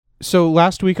So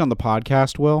last week on the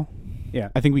podcast, Will, Yeah.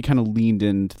 I think we kind of leaned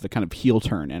into the kind of heel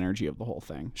turn energy of the whole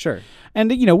thing. Sure. And,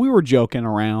 we were joking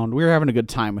around. We were having a good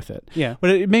time with it. Yeah.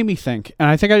 But it made me think. And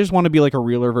I think I just want to be like a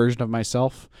realer version of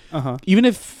myself. Uh-huh. Even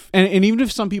if, and even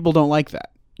if some people don't like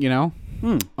that,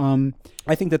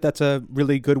 I think that that's a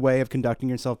really good way of conducting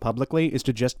yourself publicly, is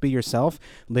to just be yourself,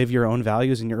 live your own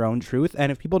values and your own truth.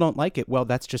 And if people don't like it, well,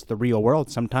 that's just the real world.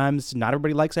 Sometimes not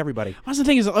everybody likes everybody. The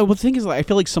thing is, I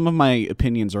feel like some of my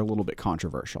opinions are a little bit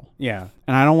controversial. Yeah.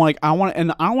 And I don't want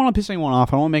to piss anyone off.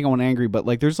 I don't want to make anyone angry, but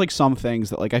like, there's like some things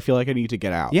that like I feel like I need to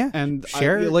get out. Yeah. And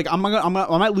Share. I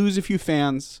might lose a few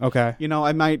fans. Okay.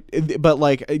 I might, but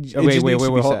like, wait,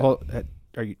 hold.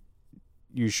 Are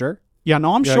you sure? Yeah,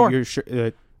 no, I'm sure. You're sure.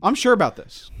 I'm sure about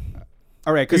this.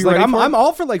 All right, because like I'm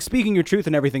all for like speaking your truth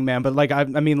and everything, man. But like I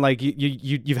mean, like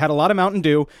you've had a lot of Mountain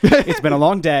Dew. It's been a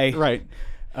long day, right?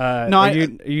 No,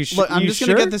 I'm just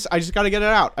gonna get this. I just got to get it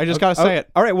out. I just got to say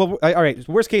it. All right. Well, all right.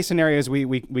 Worst case scenario is we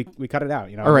cut it out.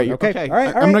 All right. Okay. All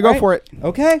right. I'm gonna go for it.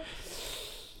 Okay.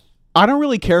 I don't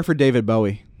really care for David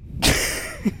Bowie.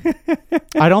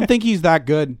 I don't think he's that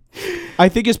good. I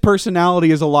think his personality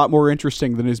is a lot more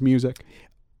interesting than his music.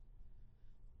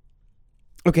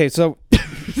 Okay, so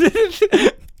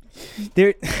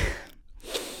there.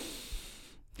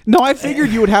 No, I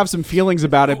figured you would have some feelings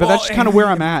about it, but that's just kind of where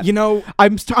I'm at.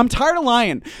 I'm tired of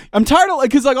lying. I'm tired of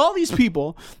because like all these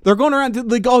people, they're going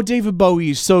around like, oh, David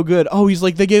Bowie's so good. Oh, he's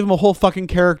like, they gave him a whole fucking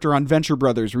character on Venture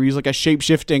Brothers where he's like a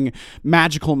shape-shifting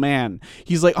magical man.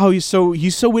 He's like, oh, he's so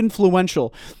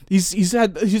influential. He's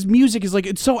had his music is like,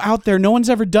 it's so out there. No one's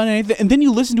ever done anything. And then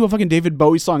you listen to a fucking David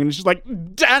Bowie song and it's just like,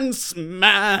 dance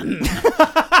man.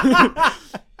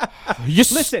 Your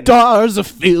stars are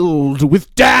filled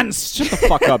with dance. Shut the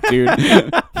fuck up, dude.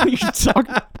 You talk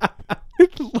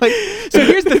like, so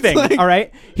here's the thing, all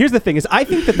right? Here's the thing is I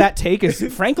think that take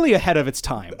is frankly ahead of its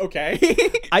time. Okay.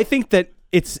 I think that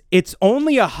it's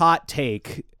only a hot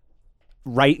take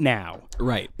right now.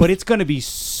 Right. But it's going to be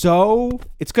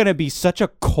such a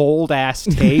cold ass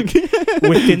take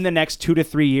within the next 2 to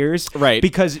 3 years. Right.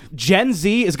 Because Gen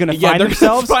Z is going to find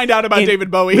themselves find out about David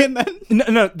Bowie and then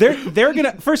No, they're going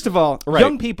to first of all,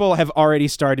 young people have already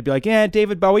started to be like, "Yeah,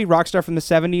 David Bowie, rock star from the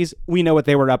 70s. We know what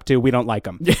they were up to. We don't like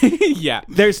them." Yeah.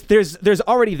 There's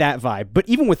already that vibe. But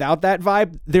even without that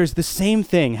vibe, there's the same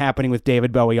thing happening with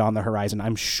David Bowie on the horizon,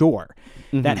 I'm sure.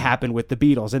 That happened with the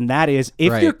Beatles, and that is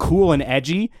if you're cool and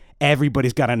edgy,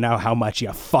 everybody's got to know how much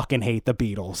you fucking hate the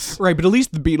Beatles. Right, but at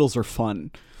least the Beatles are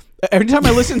fun. Every time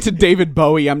I listen to David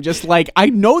Bowie, I'm just like, I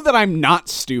know that I'm not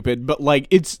stupid, but like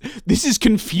this is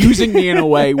confusing me in a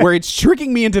way where it's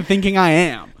tricking me into thinking I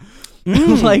am.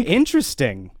 Like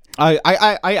interesting.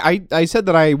 I said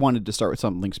that I wanted to start with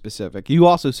something specific. You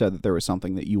also said that there was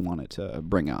something that you wanted to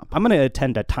bring up. I'm going to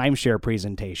attend a timeshare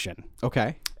presentation.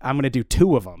 Okay. I'm going to do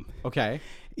 2 of them. Okay.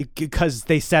 Because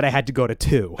they said I had to go to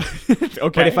 2. Okay.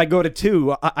 But if I go to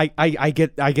 2, I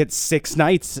get 6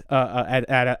 nights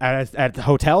at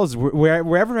hotels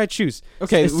wherever I choose.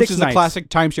 Okay, which is a classic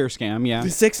timeshare scam. Yeah.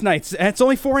 6 nights, and it's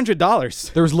only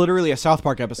 $400. There was literally a South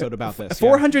Park episode about this.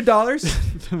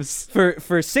 $400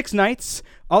 for 6 nights.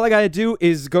 All I got to do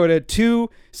is go to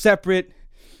 2 separate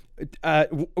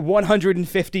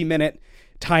 150-minute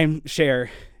timeshare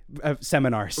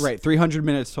seminars. Right, 300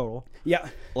 minutes total. Yeah.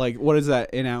 Like, what is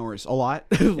that in hours? A lot?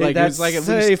 Like, that's like at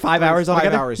least 5 hours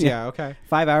altogether. 5 hours, yeah, okay.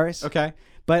 5 hours. Okay.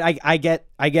 But I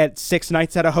get 6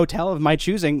 nights at a hotel of my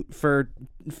choosing for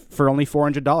only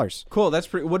 $400. Cool. That's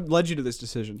pretty. What led you to this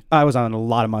decision? I was on a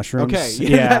lot of mushrooms. Okay.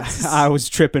 Yeah. I was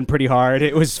tripping pretty hard.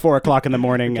 It was 4:00 in the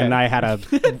morning, and I had a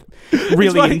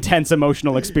really intense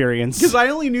emotional experience. Because I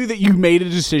only knew that you made a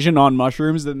decision on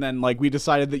mushrooms, and then like we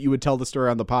decided that you would tell the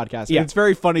story on the podcast. Yeah. And it's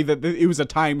very funny that it was a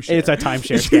timeshare. It's a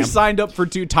timeshare scam. You signed up for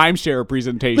 2 timeshare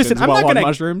presentations while on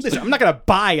mushrooms. Listen, I'm not gonna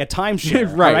buy a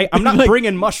timeshare. Right. All right. I'm not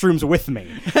bringing mushrooms with me.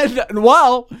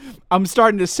 Well, I'm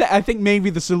starting to say. I think maybe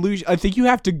the solution. I think you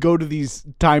have to go to these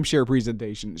timeshare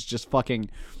presentations. Just fucking.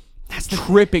 That's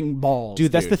tripping balls,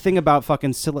 dude. That's the thing about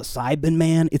fucking psilocybin,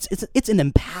 man. It's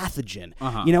an empathogen.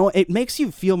 You know, it makes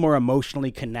you feel more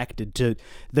emotionally connected to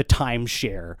the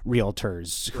timeshare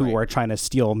realtors who are trying to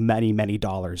steal many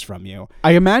dollars from you.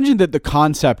 I imagine that the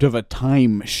concept of a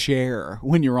timeshare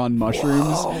when you're on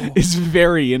mushrooms is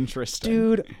very interesting,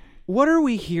 dude. What are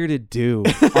we here to do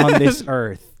on this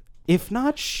earth if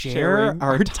not share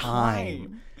our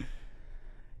time?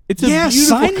 It's a beautiful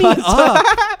sign concept. me up.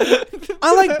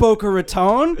 I like Boca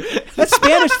Raton. That's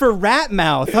Spanish for rat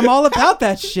mouth. I'm all about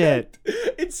that shit.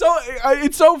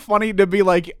 It's so funny to be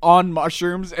like on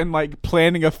mushrooms and like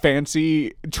planning a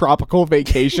fancy tropical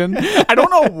vacation. I don't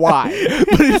know why,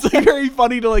 but it's like very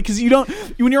funny to like, because you don't,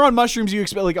 when you're on mushrooms, you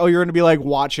expect like, oh, you're gonna be like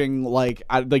watching like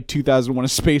 2001: A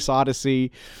Space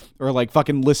Odyssey, or like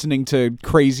fucking listening to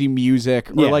crazy music,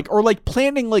 or like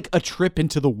planning like a trip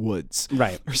into the woods,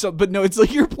 right? Or so, but no, it's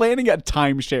like you're planning a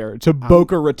timeshare to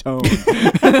Boca Raton.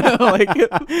 Like,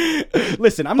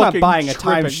 listen, I'm not buying a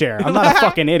timeshare. I'm not a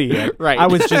fucking idiot. Right. I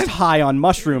was just high on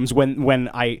mushrooms when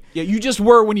I. Yeah, you just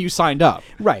were when you signed up.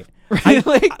 Right.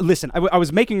 Listen, I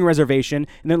was making a reservation,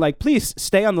 and they're like, please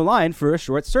stay on the line for a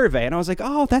short survey. And I was like,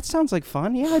 oh, that sounds like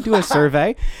fun. Yeah, I'd do a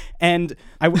survey. And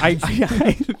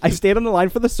I stayed on the line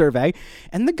for the survey,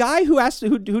 and the guy who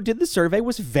did the survey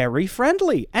was very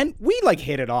friendly. And we like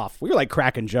hit it off. We were like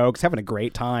cracking jokes, having a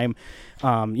great time.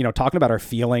 Talking about our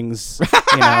feelings,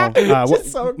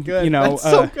 just so good. That's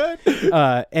so good.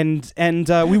 And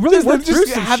we really worked through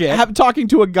some shit. Talking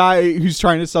to a guy who's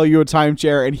trying to sell you a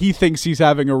timeshare, and he thinks he's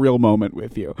having a real moment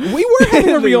with you. We were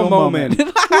having a real moment.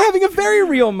 We're having a very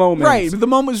real moment. Right. The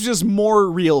moment was just more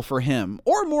real for him,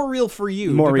 or more real for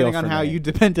you, depending on how you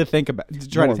depend to think about.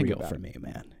 Try to think real about for me,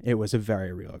 man. It was a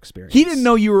very real experience. He didn't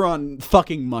know you were on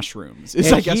fucking mushrooms.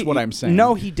 Is I guess what I'm saying.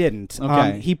 No, he didn't.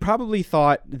 Okay. He probably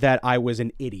thought that I was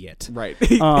an idiot. Right.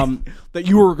 That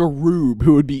you were a rube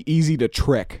who would be easy to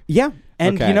trick. Yeah.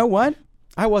 And you know what?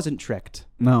 I wasn't tricked.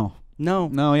 No.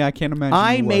 Yeah, I can't imagine.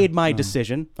 I made my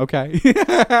decision. Okay.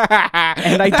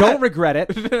 And I don't regret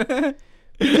it.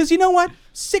 Because you know what?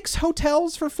 6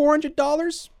 hotels for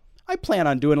 $400? I plan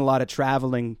on doing a lot of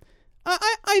traveling.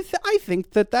 I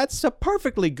think that's a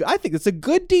perfectly good. I think it's a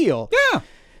good deal. Yeah.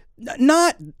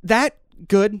 Not that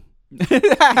good.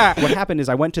 What happened is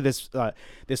I went to this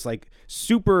like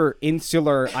super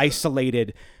insular,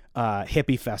 isolated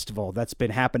hippie festival that's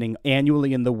been happening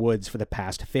annually in the woods for the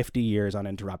past 50 years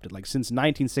uninterrupted. Like since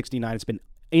 1969, it's been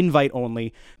invite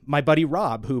only. My buddy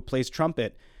Rob, who plays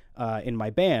trumpet in my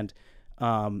band,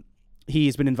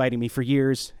 he's been inviting me for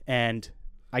years, and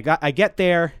I get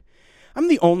there. I'm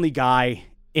the only guy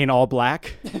in all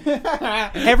black.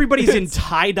 Everybody's in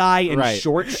tie-dye and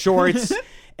short shorts.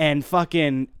 And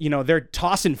fucking, they're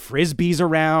tossing frisbees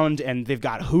around, and they've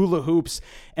got hula hoops,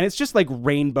 and it's just like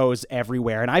rainbows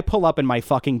everywhere. And I pull up in my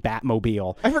fucking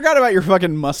Batmobile. I forgot about your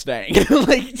fucking Mustang.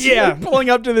 Pulling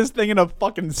up to this thing in a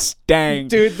fucking Stang,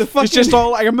 dude. It's just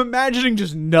all. I'm imagining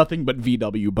just nothing but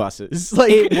VW buses.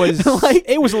 Like it was,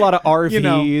 it was a lot of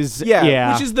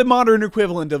RVs. Which is the modern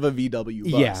equivalent of a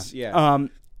VW bus. Yeah.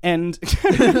 And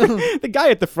the guy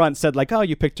at the front said, like, "Oh,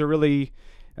 you picked a really."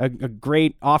 A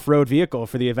great off-road vehicle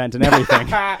for the event and everything.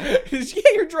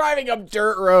 You're driving up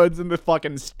dirt roads in the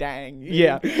fucking Stang.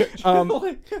 Yeah.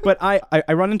 But I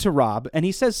run into Rob, and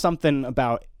he says something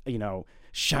about,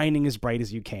 shining as bright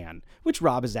as you can, which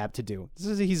Rob is apt to do.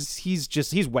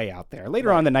 He's way out there.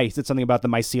 Later on in the night, he said something about the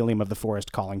mycelium of the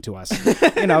forest calling to us.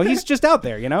 He's just out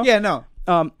there, Yeah, no.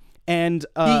 And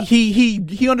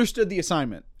he understood the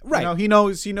assignment. Right. He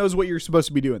knows what you're supposed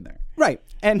to be doing there. Right.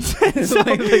 And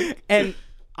and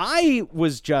I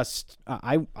was just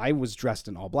I was dressed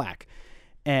in all black,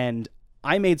 and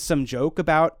I made some joke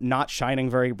about not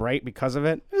shining very bright because of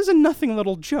it. It was a nothing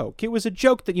little joke. It was a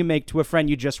joke that you make to a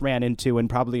friend you just ran into and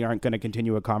probably aren't going to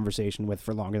continue a conversation with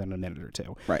for longer than a minute or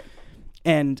two. Right.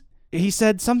 And he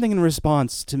said something in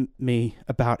response to me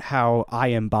about how I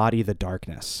embody the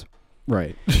darkness.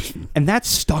 Right. And that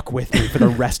stuck with me for the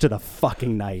rest of the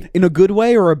fucking night. In a good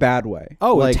way or a bad way?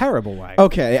 Oh, a terrible way.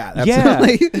 Okay, yeah.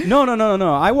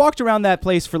 No. I walked around that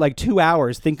place for like 2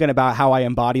 hours thinking about how I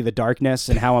embody the darkness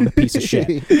and how I'm a piece of shit.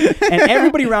 And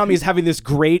everybody around me is having this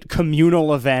great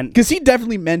communal event. Because he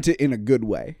definitely meant it in a good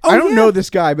way. I don't know this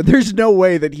guy, but there's no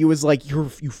way that he was like, you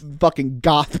fucking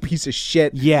goth piece of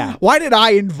shit. Yeah. Why did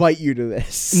I invite you to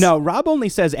this? No, Rob only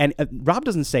says, and Rob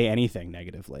doesn't say anything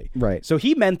negatively. Right. So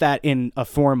he meant that in a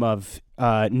form of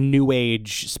new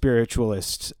age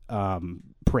spiritualist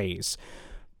praise.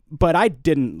 But I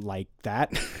didn't like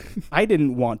that. I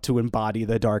didn't want to embody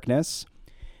the darkness.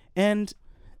 And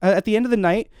at the end of the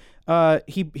night,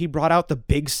 he brought out the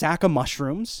big sack of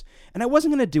mushrooms, and I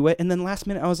wasn't going to do it. And then last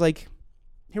minute, I was like,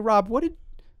 "Hey, Rob, what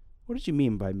did you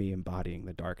mean by me embodying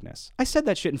the darkness?" I said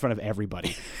that shit in front of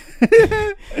everybody.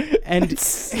 and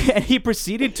he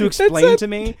proceeded to explain to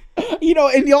me.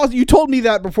 And you told me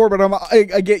that before, but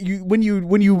I get you when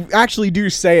you actually do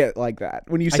say it like that.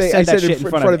 When you say I said it in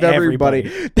front of everybody.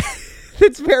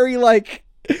 It's very like,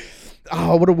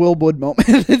 oh, what a Wilwood moment.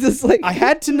 It's just like I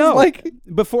had to know. Like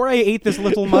before I ate this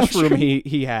little mushroom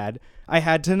he had, I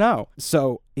had to know.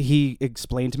 So he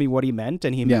explained to me what he meant,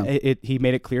 and he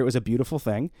made it clear it was a beautiful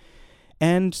thing.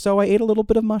 And so I ate a little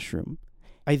bit of mushroom,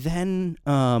 I then,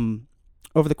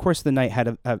 over the course of the night,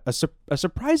 had a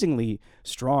surprisingly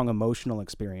strong emotional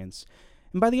experience.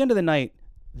 And by the end of the night,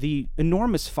 the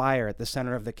enormous fire at the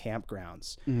center of the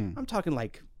campgrounds, I'm talking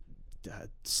like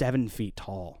 7 feet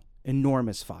tall,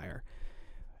 enormous fire,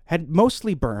 had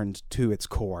mostly burned to its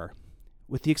core,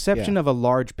 with the exception of a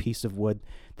large piece of wood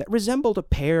that resembled a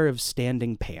pair of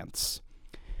standing pants.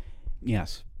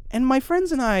 Yes. And my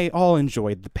friends and I all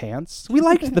enjoyed the pants. We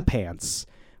liked the pants.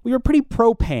 We were pretty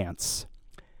pro pants.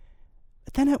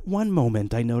 But then at one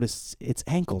moment, I noticed its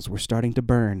ankles were starting to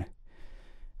burn.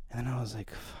 And then I was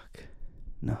like, fuck,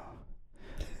 no.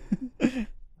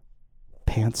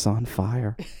 Pants on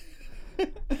fire.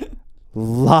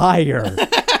 Liar.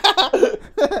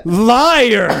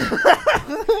 Liar.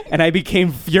 And I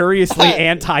became furiously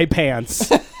anti-pants.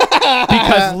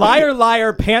 Because liar,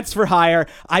 liar, pants for hire.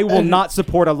 I will not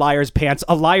support a liar's pants.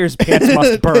 A liar's pants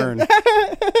must burn.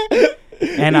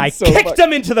 And I kicked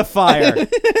him into the fire.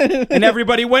 And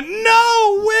everybody went,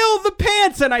 no, Will, the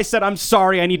pants. And I said, I'm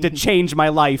sorry, I need to change my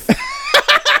life.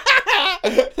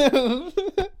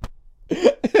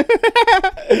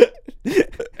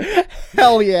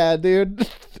 Hell yeah, dude.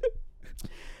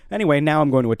 Anyway, now I'm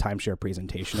going to a timeshare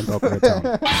presentation in Boca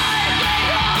Raton.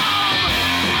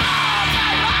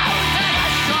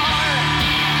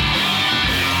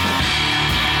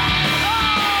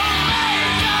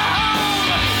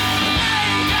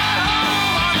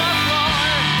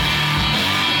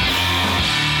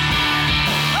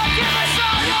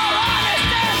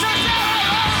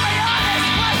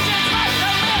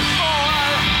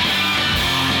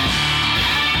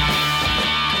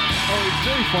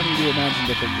 Funny to imagine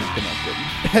that they're disconnected.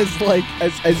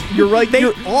 As you're like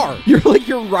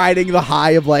you're riding the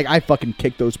high of like, I fucking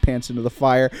kicked those pants into the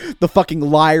fire. The fucking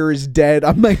liar is dead.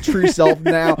 I'm my true self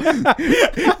now.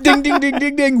 Ding ding ding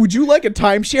ding ding. Would you like a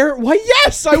timeshare? Why,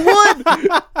 yes, I would.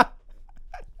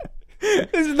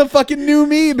 This is the fucking new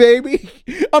me, baby.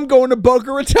 I'm going to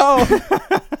Boca Raton.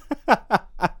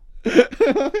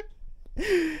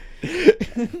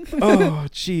 Oh,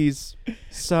 jeez.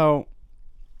 So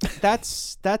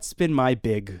that's been my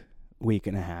big week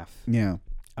and a half. Yeah.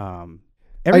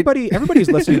 Everybody who's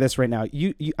listening to this right now,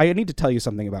 I need to tell you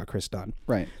something about Chris Dunn.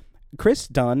 Right. Chris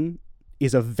Dunn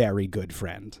is a very good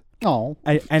friend. Oh.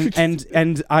 I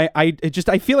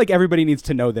feel like everybody needs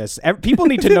to know this. People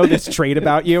need to know this trait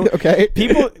about you. Okay.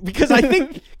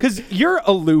 Because you're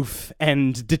aloof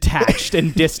and detached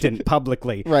and distant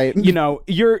publicly. Right. You know,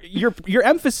 your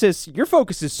emphasis, your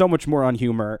focus is so much more on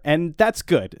humor, and that's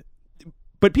good.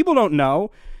 But people don't know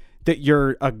that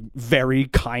you're a very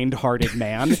kind-hearted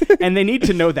man, and they need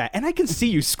to know that. And I can see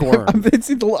you squirm.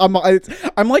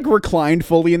 I'm like reclined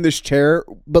fully in this chair,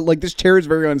 but like this chair is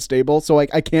very unstable, so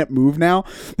like I can't move now,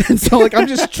 and so like I'm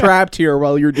just trapped here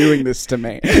while you're doing this to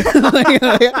me.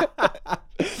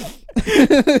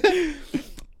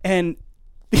 And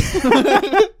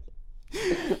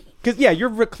because, yeah, you're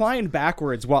reclined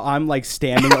backwards while I'm, like,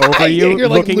 standing over you,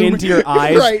 looking like into your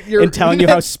eyes, right, and telling you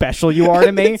how special you are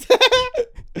to me.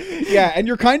 Yeah, and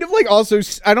you're kind of, like, also,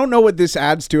 I don't know what this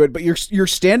adds to it, but you're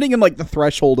standing in, like, the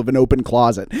threshold of an open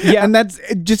closet. Yeah. And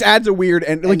it just adds a weird,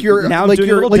 and like, you're, now like,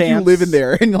 you're, like, dance. You live in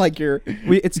there, and, like,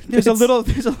 there's a little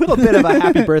bit of a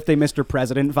happy birthday, Mr.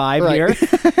 President vibe here.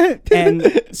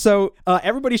 And so,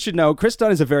 everybody should know, Chris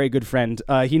Dunn is a very good friend.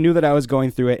 He knew that I was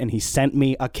going through it, and he sent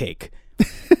me a cake.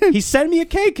 He sent me a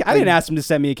cake. I didn't ask him to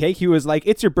send me a cake. He was like,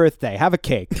 it's your birthday. Have a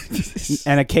cake.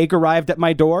 And a cake arrived at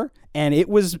my door, and it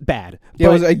was bad.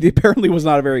 Yeah, it apparently was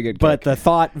not a very good cake. But the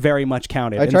thought very much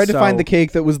counted. I tried to find the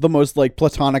cake that was the most like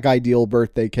platonic ideal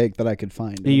birthday cake that I could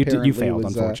find. You failed,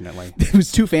 unfortunately. It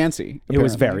was too fancy. Apparently. It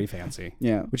was very fancy.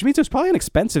 Yeah. Which means it was probably an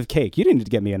expensive cake. You didn't need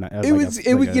to get me It was,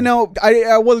 you know,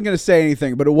 I wasn't going to say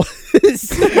anything, but it was.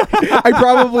 I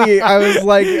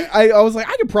was like,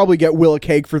 I could probably get Will a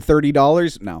cake for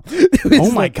 $30. No.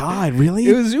 Oh my God, really?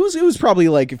 It was probably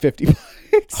like $50.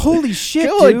 Holy shit,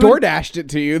 dude. I DoorDashed it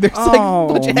to you. There's like a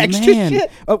bunch of extra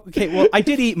shit. Okay, well, I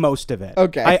did eat most of it.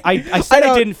 Okay. I said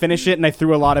I didn't finish it, and I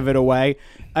threw a lot of it away.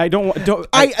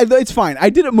 It's fine. I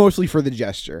did it mostly for the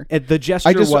gesture. The gesture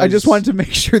I just wanted to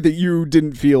make sure that you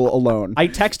didn't feel alone. I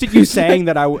texted you saying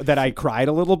that I cried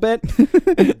a little bit.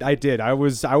 I did. I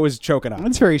was choking up.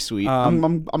 That's very sweet.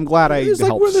 I'm glad I helped. It's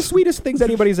like one of the sweetest things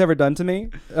anybody's ever done to me.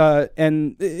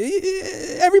 And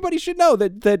everybody should know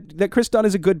that Chris Dunn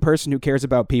is a good person who cares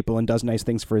about people and does nice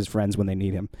things for his friends when they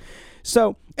need him.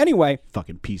 So anyway,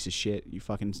 fucking piece of shit. You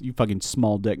fucking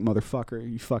small dick motherfucker.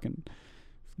 You fucking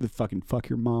fuck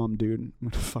your mom, dude.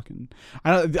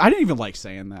 I didn't even like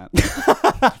saying that.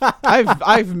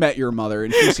 I've met your mother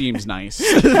and she seems nice.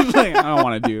 Like, I don't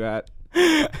want to do that.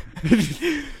 I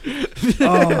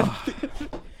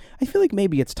feel like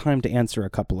maybe it's time to answer a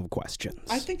couple of questions.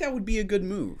 I think that would be a good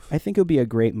move. I think it would be a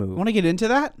great move. Want to get into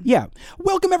that? Yeah.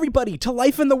 Welcome, everybody, to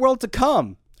Life in the World to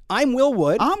Come. I'm Will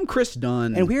Wood. I'm Chris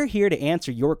Dunn. And we're here to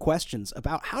answer your questions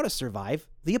about how to survive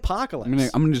the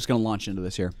apocalypse. I'm just going to launch into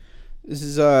this here. This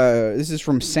is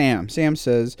from Sam. Sam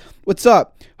says, "What's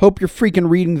up? Hope you're freaking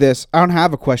reading this. I don't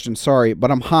have a question, sorry,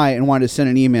 but I'm high and wanted to send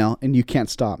an email, and you can't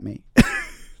stop me."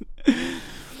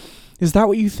 Is that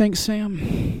what you think,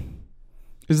 Sam?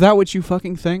 Is that what you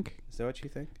fucking think? Is that what you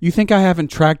think? You think I haven't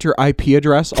tracked your IP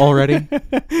address already?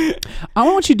 I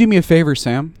want you to do me a favor,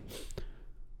 Sam.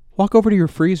 Walk over to your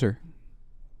freezer.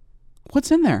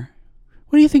 What's in there?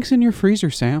 What do you think's in your freezer,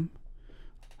 Sam?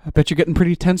 I bet you're getting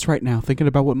pretty tense right now thinking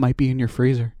about what might be in your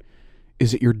freezer.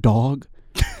 Is it your dog?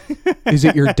 Is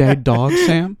it your dead dog,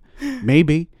 Sam?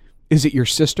 Maybe. Is it your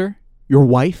sister? Your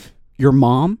wife? Your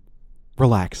mom?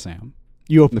 Relax, Sam.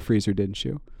 You opened the freezer, didn't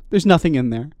you? There's nothing in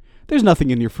there. There's nothing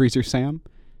in your freezer, Sam.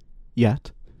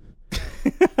 Yet.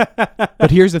 But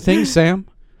here's the thing, Sam.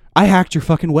 I hacked your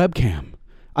fucking webcam.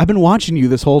 I've been watching you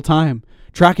this whole time,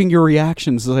 tracking your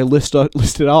reactions as I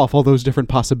listed off all those different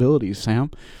possibilities,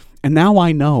 Sam. And now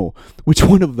I know which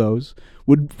one of those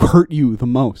would hurt you the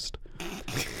most.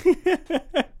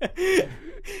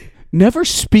 Never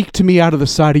speak to me out of the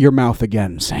side of your mouth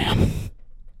again, Sam.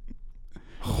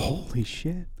 Holy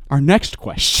shit. Our next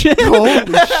question. Holy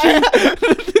shit.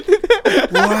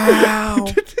 Wow.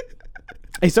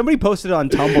 Hey, somebody posted on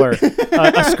Tumblr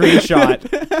a screenshot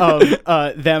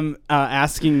of them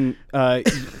asking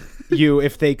you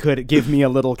if they could give me a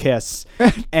little kiss,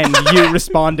 and you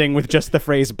responding with just the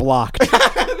phrase "blocked"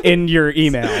 in your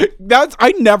email.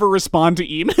 I never respond to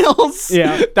emails.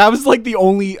 Yeah, that was like the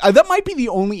only. That might be the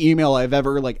only email I've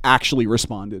ever like actually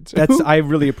responded to. I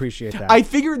really appreciate that. I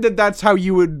figured that's how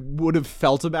you would have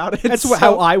felt about it. That's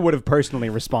how I would have personally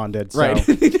responded. So, right.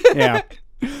 Yeah.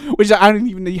 Which I don't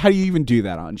even. How do you even do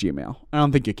that on Gmail? I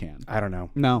don't think you can. I don't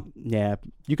know. No. Yeah,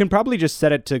 you can probably just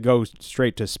set it to go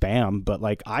straight to spam, but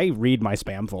like I read my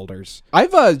spam folders.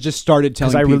 I've just started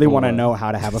telling people. Because I really want to know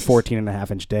how to have a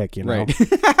 14.5-inch dick, you know? Right.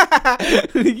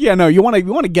 Yeah, no, you want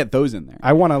to get those in there.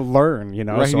 I want to learn, you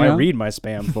know, right, so you know? I read my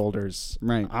spam folders.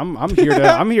 Right. I'm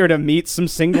here to meet some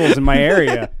singles in my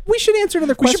area. We should answer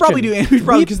another question. We should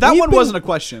probably because that one wasn't a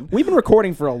question. We've been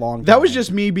recording for a long time. That was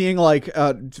just me being like,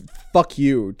 fuck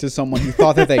you to someone who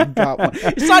thought that they got one.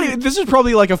 It's not even, this is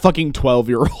probably like a fucking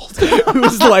 12-year-old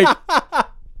who's like,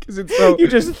 because it's so. You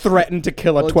just threatened to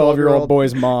kill a 12-year-old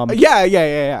boy's mom. Yeah.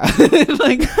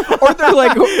 Like, or they're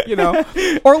like, you know,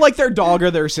 or like their dog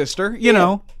or their sister, you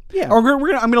know. Yeah. Or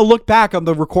I'm gonna look back on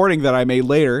the recording that I made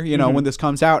later, you know, when this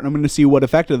comes out, and I'm gonna see what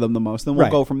affected them the most. Then we'll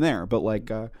go from there. But like,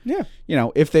 you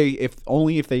know, if they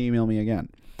email me again.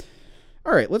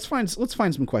 All right, let's find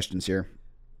some questions here.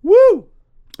 Woo!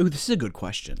 Ooh, this is a good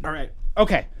question. All right.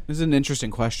 Okay. This is an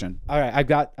interesting question. All right, I've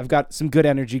got some good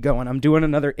energy going. I'm doing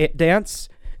another It dance,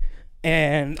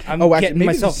 and I'm getting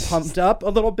myself pumped up a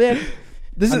little bit.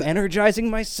 I'm energizing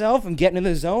myself. I'm getting in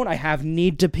the zone. I have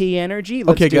need to pee energy.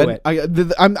 Let's do it.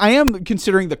 I am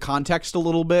considering the context a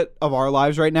little bit of our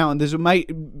lives right now, and this might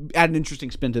add an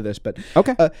interesting spin to this. But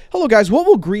okay. Hello, guys. What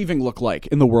will grieving look like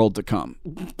in the world to come?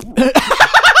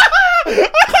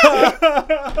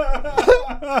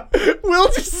 We'll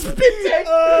just spit take.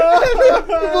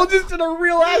 We'll just did a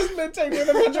real ass spit take with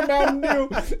a bunch of Mountain Dew.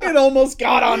 It almost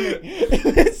got on me.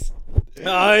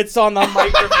 It's on the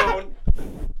microphone.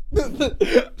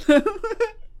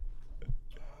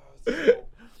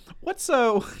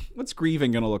 What's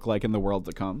grieving gonna look like in the world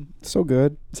to come? So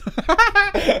good.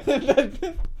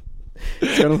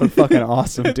 It's gonna look fucking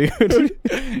awesome, dude.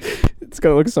 It's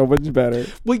gonna look so much better.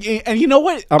 Well, and you know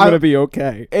what? I'm gonna be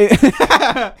okay.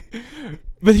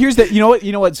 But here's you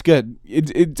know what's good.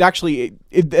 It's actually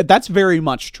that's very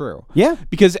much true. Yeah,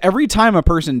 because every time a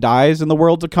person dies in the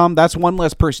world to come, that's one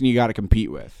less person you got to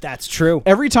compete with. That's true.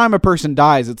 Every time a person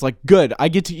dies, it's like, good, I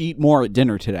get to eat more at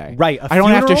dinner today. Right. I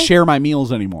don't have to share my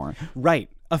meals anymore. Right.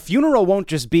 A funeral won't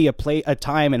just be a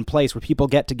time and place where people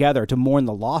get together to mourn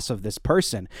the loss of this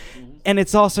person. And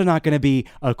it's also not going to be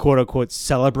a quote-unquote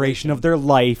celebration of their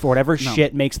life or whatever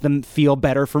shit makes them feel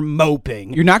better for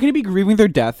moping. You're not going to be grieving their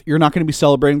death. You're not going to be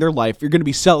celebrating their life. You're going to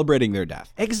be celebrating their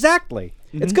death. Exactly.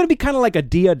 It's going to be kind of like a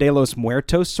Dia de los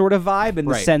Muertos sort of vibe in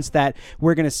the sense that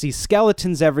we're going to see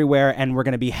skeletons everywhere and we're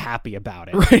going to be happy about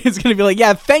it. Right? It's going to be like,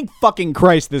 yeah, thank fucking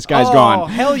Christ this guy's gone. Oh,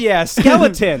 hell yeah,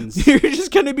 skeletons. You're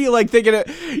just going to be like thinking,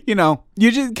 you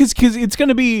just because it's going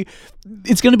to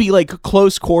be like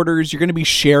close quarters. You're going to be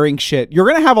sharing shit. You're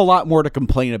going to have a lot more to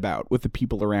complain about with the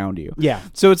people around you. Yeah.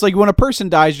 So it's like when a person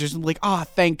dies, you're just like, oh,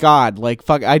 thank God. Like,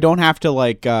 fuck, I don't have to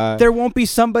like. There won't be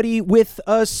somebody with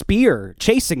a spear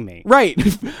chasing me. Right.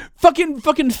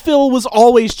 fucking Phil was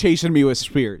always chasing me with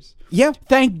spears. Yeah.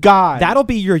 Thank God. That'll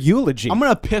be your eulogy. I'm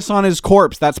going to piss on his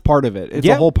corpse. That's part of it. It's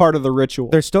a whole part of the ritual.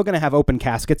 They're still going to have open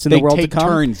caskets in the world to come.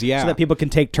 Turns, yeah. So that people can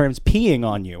take turns peeing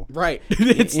on you. Right.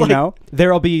 It's you know,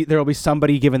 there'll be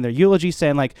somebody giving their eulogy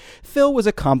saying like, Phil was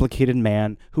a complicated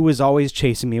man who was always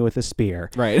chasing me with a spear.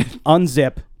 Right.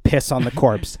 Unzip, piss on the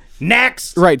corpse.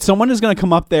 Next. Right. Someone is going to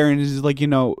come up there and is like,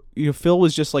 Phil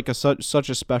was just like such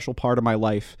a special part of my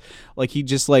life. Like he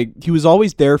was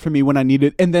always there for me when I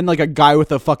needed. And then like a guy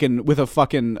with a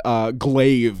fucking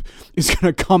glaive is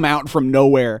going to come out from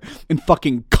nowhere and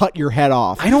fucking cut your head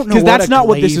off. I don't know because that's not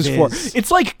what this is for.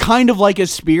 It's like kind of like a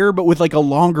spear, but with like a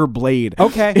longer blade.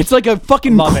 Okay. It's like a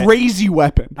fucking crazy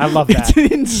weapon. I love that. It's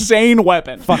an insane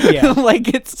weapon. Fuck yeah. Like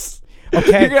it's.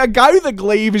 Okay. A guy with a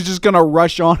glaive is just gonna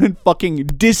rush on and fucking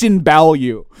disembowel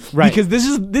you, right? Because this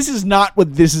is not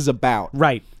what this is about,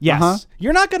 right? Yes,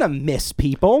 You're not gonna miss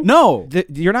people. No,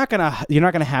 you're not gonna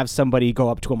have somebody go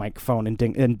up to a microphone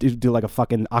and do like a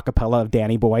fucking acapella of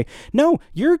Danny Boy. No,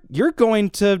 you're going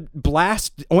to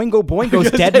blast Oingo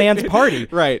Boingo's Dead Man's Party,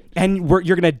 right? And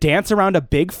you're gonna dance around a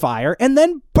big fire and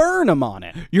then burn them on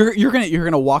it. You're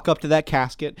gonna walk up to that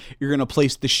casket. You're gonna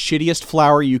place the shittiest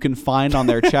flower you can find on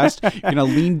their chest. You're gonna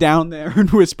lean down there and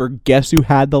whisper, "Guess who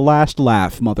had the last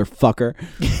laugh, motherfucker?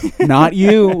 Not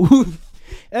you."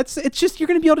 It's just you're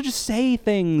gonna be able to just say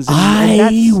things.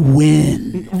 I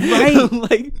win, right?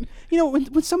 Like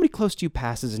when somebody close to you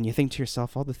passes and you think to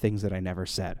yourself, all the things that I never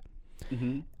said.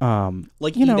 Mm-hmm.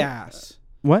 Like eat ass.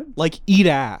 What? Like eat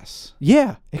ass.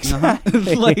 Yeah,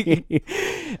 exactly. Like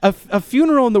a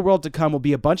funeral in the world to come will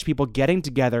be a bunch of people getting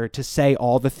together to say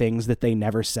all the things that they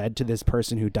never said to this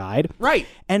person who died. Right.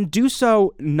 And do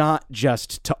so not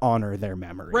just to honor their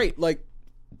memory. Right. Like,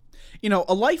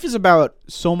 a life is about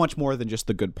so much more than just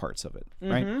the good parts of it.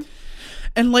 Right. Mm-hmm.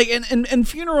 And like, and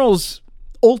funerals,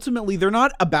 ultimately, they're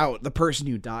not about the person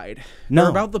who died. No. They're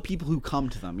about the people who come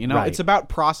to them. Right. It's about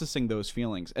processing those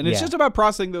feelings, and it's just about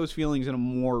processing those feelings in a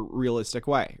more realistic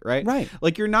way, right? Right.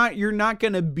 Like you're not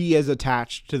gonna be as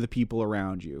attached to the people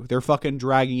around you. They're fucking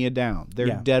dragging you down.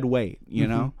 They're dead weight. You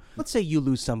know. Let's say you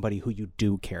lose somebody who you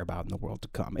do care about in the world to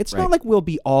come. It's not like we'll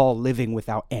be all living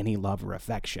without any love or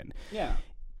affection. Yeah.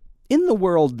 In the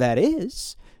world that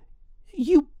is,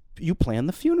 you plan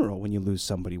the funeral when you lose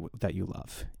somebody that you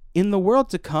love. In the world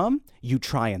to come, you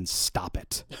try and stop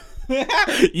it.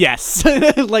 Yes.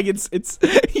 Like it's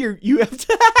you have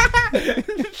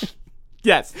to.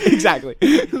 Yes, exactly.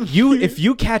 If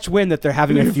you catch wind that they're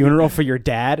having a funeral for your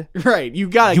dad, right? You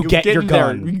get your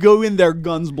gun. You go in there,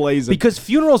 guns blazing. Because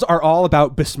funerals are all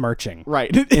about besmirching, right?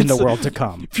 In the world to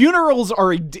come, funerals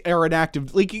are an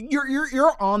active. Like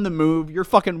you're on the move. You're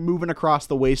fucking moving across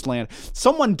the wasteland.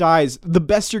 Someone dies. The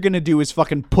best you're gonna do is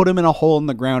fucking put them in a hole in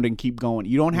the ground and keep going.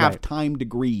 You don't have time to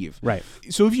grieve. Right.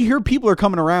 So if you hear people are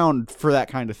coming around for that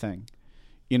kind of thing,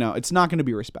 it's not going to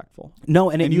be respectful. No,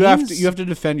 and you have to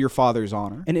defend your father's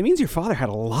honor. And it means your father had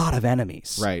a lot of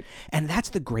enemies. Right. And that's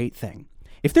the great thing.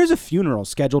 If there's a funeral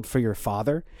scheduled for your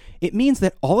father, it means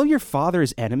that all of your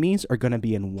father's enemies are going to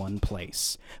be in one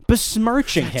place,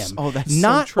 besmirching him. Oh, that's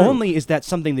not so true. only is that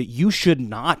something that you should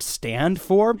not stand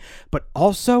for, but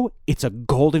also it's a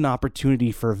golden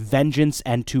opportunity for vengeance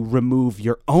and to remove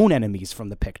your own enemies from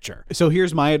the picture. So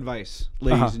here's my advice,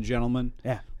 ladies and gentlemen.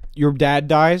 Yeah. Your dad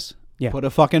dies. Yeah. Put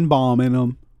a fucking bomb in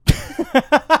him.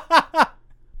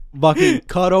 Fucking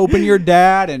cut open your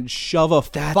dad and shove a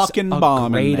fucking bomb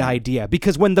in there. Great idea.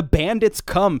 Because when the bandits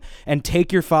come and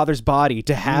take your father's body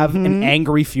to have an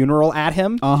angry funeral at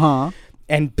him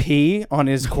and pee on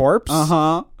his corpse,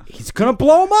 he's going to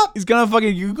blow him up.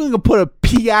 You're going to put a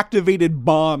pee-activated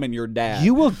bomb in your dad.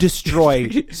 You will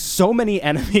destroy so many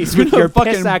enemies with your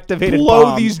piss-activated bomb.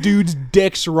 Blow these dudes'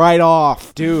 dicks right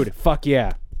off. Dude, fuck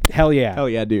yeah. Hell yeah. Hell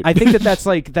yeah, dude. I think that's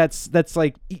like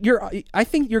I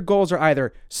think your goals are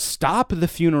either stop the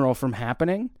funeral from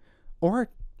happening or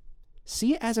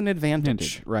see it as an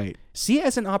advantage. Right. See it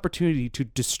as an opportunity to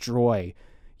destroy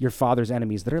your father's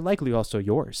enemies that are likely also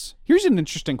yours. Here's an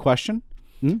interesting question.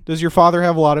 Does your father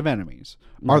have a lot of enemies?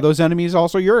 Are those enemies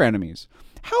also your enemies?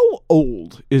 how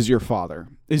old is your father?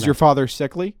 Is your father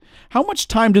sickly? How much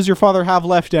time does your father have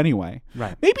left anyway?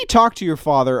 Right. Maybe talk to your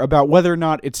father about whether or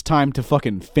not it's time to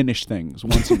fucking finish things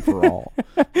once and for all.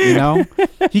 You know?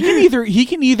 He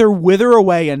can either wither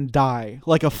away and die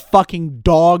like a fucking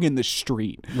dog in the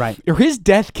street. Right. Or his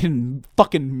death can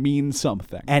fucking mean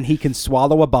something. And he can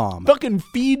swallow a bomb. Fucking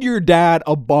feed your dad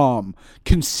a bomb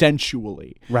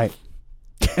consensually. Right.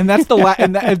 And that's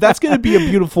that's going to be a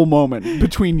beautiful moment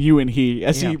between you and he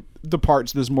as he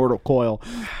departs this mortal coil,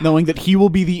 knowing that he will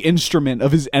be the instrument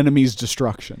of his enemy's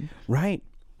destruction. Right.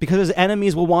 Because his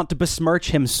enemies will want to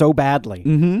besmirch him so badly.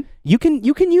 Mm-hmm. You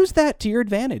can use that to your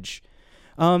advantage.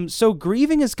 So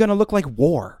grieving is going to look like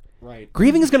war. Right.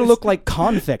 Grieving is going to look like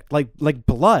conflict, like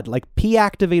blood, like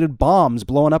pee-activated bombs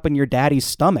blowing up in your daddy's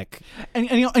stomach. And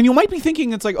you might be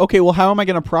thinking, it's like, okay, well, how am I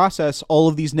going to process all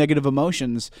of these negative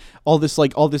emotions, all this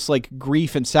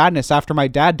grief and sadness after my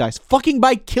dad dies? Fucking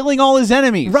by killing all his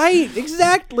enemies. Right,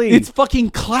 exactly. It's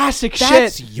fucking classic shit.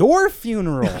 That's your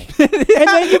funeral. And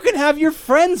then you can have your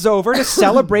friends over to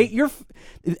celebrate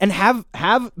and have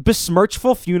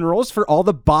besmirchful funerals for all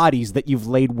the bodies that you've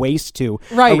laid waste to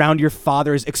around your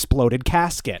father's exploded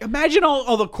casket. Imagine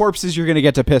all the corpses you're going to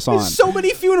get to piss on. There's so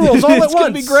many funerals all at once. It's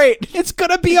going to be great. It's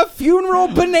going to be a funeral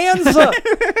bonanza.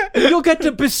 You'll get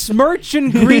to besmirch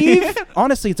and grieve.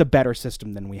 Honestly, it's a better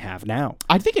system than we have now.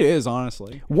 I think it is,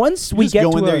 honestly. Once we get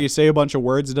go in there, you say a bunch of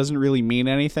words, it doesn't really mean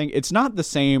anything. It's not the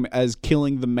same as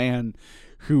killing the man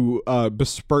who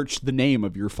besmirched the name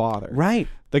of your father. Right.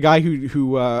 The guy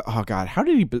who oh God, how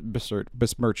did he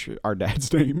besmirch our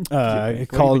dad's name?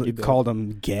 Called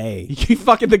him gay. He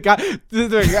fucking the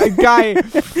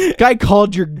guy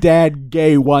called your dad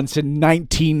gay once in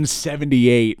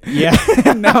 1978. Yeah.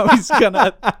 And now he's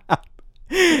gonna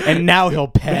and now he'll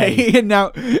pay. And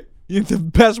now the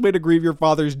best way to grieve your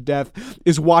father's death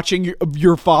is watching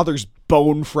your father's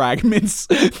bone fragments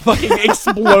fucking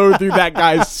explode through that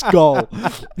guy's skull.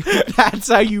 That's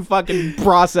how you fucking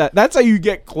process. That's how you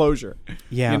get closure.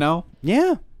 Yeah. You know?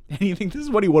 Yeah. And you think this is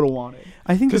what he would have wanted.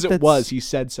 I think because he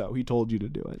said so. He told you to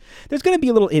do it. There's going to be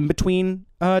a little in-between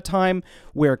time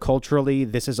where culturally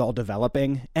this is all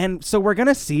developing. And so we're going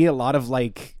to see a lot of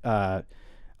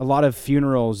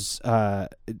funerals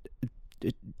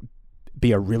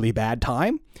be a really bad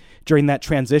time during that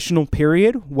transitional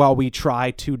period while we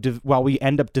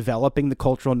end up developing the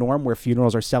cultural norm where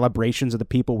funerals are celebrations of the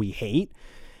people we hate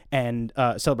and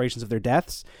celebrations of their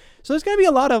deaths. So there's going to be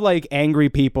a lot of angry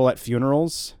people at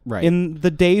funerals in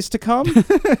the days to come.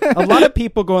 A lot of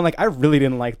people going I really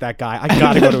didn't like that guy. I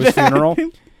got to go to his funeral.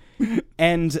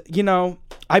 And,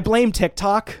 I blame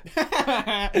TikTok.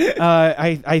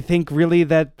 I think really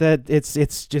that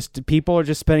it's just people are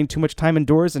just spending too much time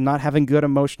indoors and not having good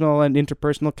emotional and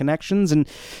interpersonal connections. And,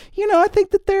 I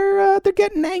think that they're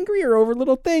getting angrier over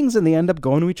little things and they end up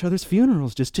going to each other's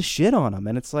funerals just to shit on them.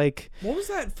 And it's what was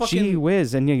that fucking... Gee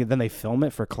whiz. And then they film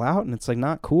it for clout and it's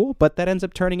not cool. But that ends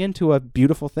up turning into a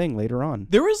beautiful thing later on.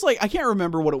 There was I can't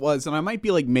remember what it was, and I might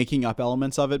be making up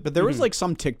elements of it, but there was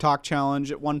some TikTok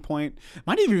challenge at one point. It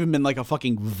might have even been a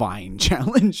fucking Vine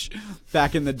challenge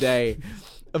back in the day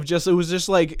where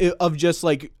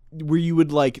you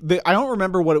would I don't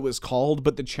remember what it was called,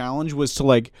 but the challenge was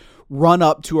to run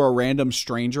up to a random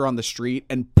stranger on the street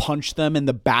and punch them in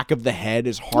the back of the head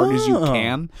as hard as you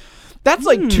can. That's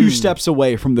 2 steps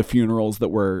away from the funerals that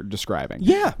we're describing.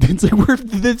 Yeah. It's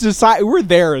we're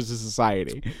there as a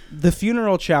society. The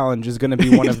funeral challenge is going to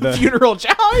be one of the... Funeral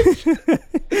challenge?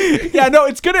 Yeah, no,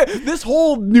 this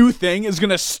whole new thing is going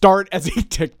to start as a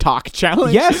TikTok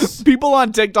challenge. Yes. People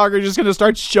on TikTok are just going to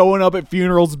start showing up at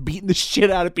funerals, beating the shit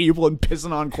out of people and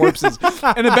pissing on corpses.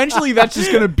 And eventually that's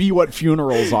just going to be what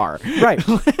funerals are. Right.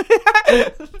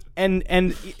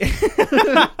 and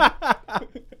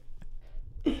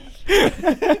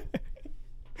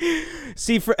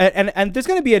see, and there's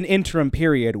going to be an interim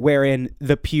period wherein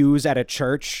the pews at a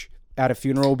church at a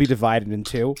funeral will be divided in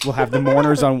two. We'll have the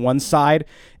mourners on one side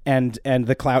and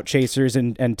the clout chasers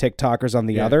and TikTokers on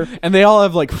the other. And they all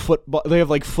have football. They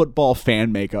have football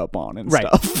fan makeup on and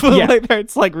stuff. Yeah.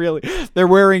 It's really they're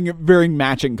wearing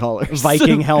matching colors,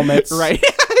 Viking helmets, right?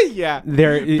 Yeah,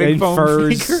 they're big foam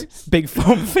furs, fingers. big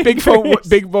foam fingers,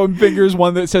 big foam fingers.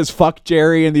 One that says "fuck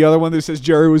Jerry" and the other one that says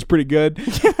 "Jerry was pretty good."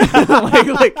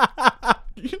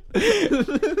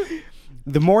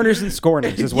 The mourners and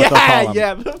scorners is what they'll call them.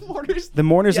 Yeah, the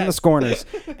mourners and the scorners.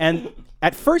 And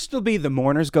at first it'll be the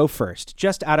mourners go first,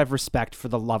 just out of respect for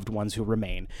the loved ones who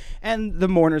remain. And the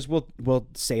mourners will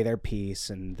say their piece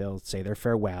and they'll say their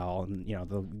farewell and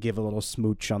they'll give a little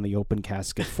smooch on the open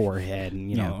casket forehead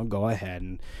and go ahead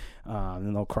and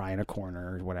then they'll cry in a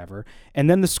corner or whatever.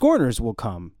 And then the scorners will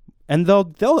come And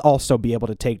they'll also be able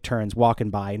to take turns walking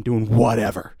by and doing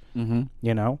whatever. Mm-hmm.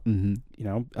 You know?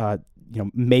 Mm-hmm.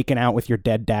 Making out with your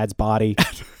dead dad's body.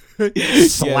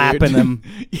 Slapping him,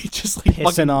 just like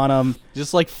pissing on him,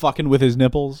 just like fucking with his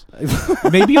nipples.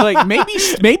 maybe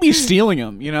stealing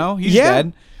him. He's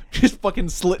dead. Just fucking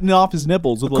slitting off his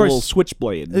nipples with a little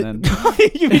switchblade. And then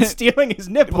you mean stealing his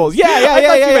nipples? Yeah. I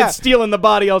thought you meant stealing the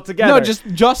body altogether. No,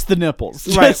 just the nipples.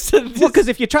 Right. Well, because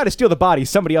if you try to steal the body,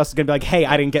 somebody else is gonna be like, "Hey,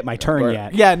 I didn't get my turn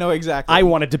yet." Yeah, no, exactly. I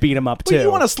wanted to beat him up too. Well,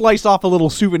 you want to slice off a little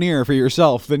souvenir for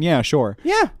yourself? Then yeah, sure.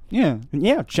 Yeah.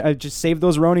 Just save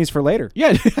those Ronies for later.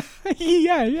 Yeah,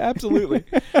 yeah, absolutely.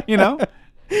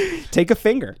 Take a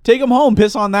finger, take them home,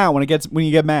 piss on that when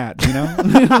you get mad.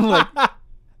 Like.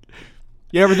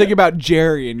 You ever think about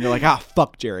Jerry and you're like,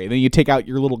 fuck Jerry. Then you take out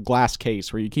your little glass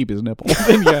case where you keep his nipples.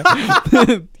 And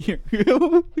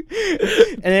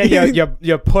then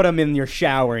you put them in your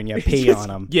shower and you pee on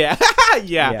them. Yeah.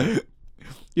 You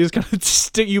just kind of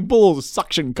you pull a little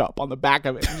suction cup on the back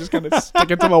of it and just kind of stick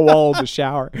it to the wall of the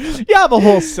shower. You have a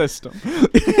whole system.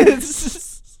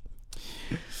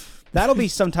 That'll be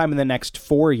sometime in the next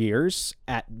 4 years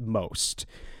at most.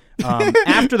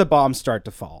 After the bombs start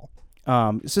to fall.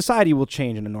 Society will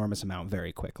change an enormous amount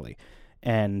very quickly.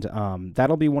 And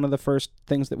that'll be one of the first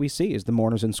things that we see is the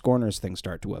mourners and scorners thing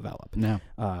start to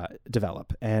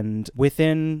develop. And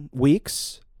within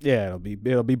weeks, it'll be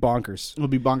bonkers. It'll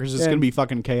be bonkers. It's going to be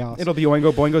fucking chaos. It'll be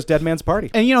Oingo Boingo's Dead Man's Party.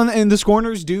 And, and the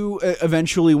scorners do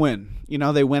eventually win.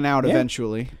 They win out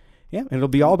eventually. Yeah, and it'll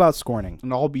be all about scorning.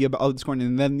 And all be about scorning.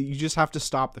 And then you just have to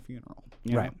stop the funeral.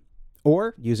 Right.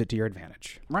 Or use it to your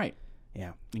advantage. Right.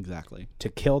 Yeah, exactly. To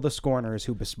kill the scorners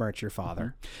who besmirch your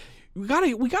father. We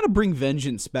gotta bring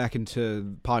vengeance back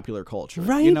into popular culture,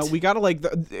 right? We gotta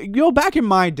back in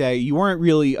my day, you weren't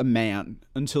really a man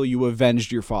until you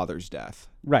avenged your father's death,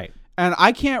 right? And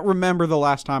I can't remember the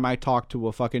last time I talked to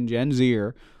a fucking Gen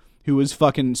Zer who has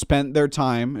fucking spent their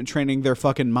time and training their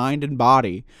fucking mind and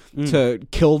body to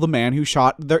kill the man who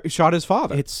shot his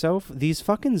father. It's these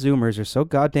fucking Zoomers are so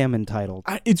goddamn entitled.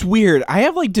 It's weird. I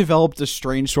have developed a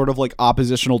strange sort of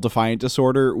oppositional defiant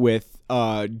disorder with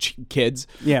kids.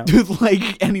 Yeah.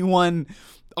 With anyone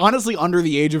honestly under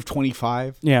the age of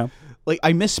 25. Yeah.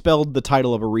 I misspelled the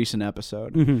title of a recent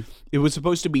episode. Mm-hmm. It was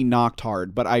supposed to be knocked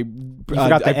hard, but I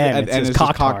forgot the N. It's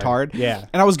cocked hard. Yeah.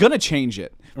 And I was gonna change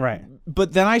it. Right.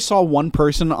 But then I saw one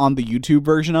person on the YouTube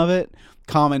version of it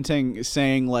commenting,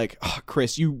 saying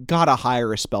Chris, you gotta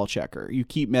hire a spell checker. You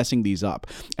keep messing these up.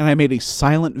 And I made a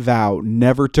silent vow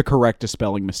never to correct a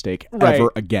spelling mistake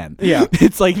ever again. Yeah.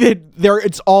 It's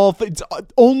it's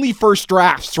only first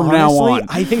drafts from now on.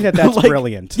 I think that's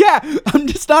brilliant. Yeah. I'm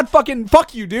just not fucking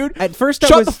fuck you, dude. At first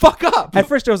Shut the fuck up. At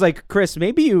first I was like, Chris,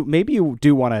 maybe you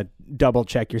do want to double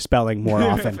check your spelling more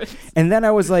often. And then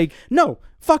I was like, no,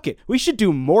 fuck it. We should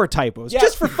do more typos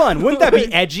just for fun. Wouldn't that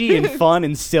be edgy and fun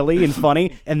and silly and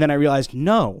funny? And then I realized,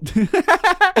 no.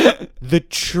 The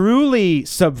truly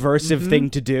subversive thing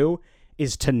to do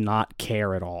is to not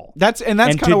care at all. That's kind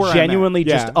of where to genuinely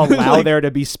just allow there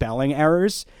to be spelling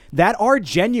errors that are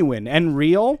genuine and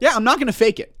real. Yeah, I'm not going to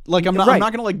fake it. I'm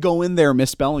not going to go in there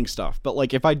misspelling stuff.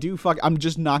 But if I do I'm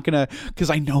just not going to, because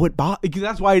I know it.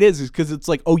 That's why it is because it's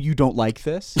oh, you don't like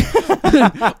this?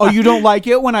 Oh, you don't like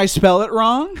it when I spell it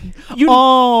wrong?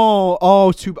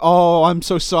 I'm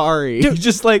so sorry. Dude,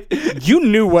 just you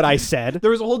knew what I said.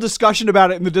 There was a whole discussion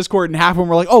about it in the Discord, and half of them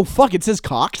were like, "Oh fuck, it says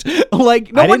cocked." No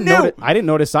one knew. I didn't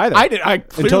notice either. I did.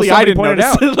 Until somebody pointed it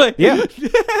out. Yeah,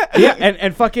 yeah,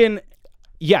 and fucking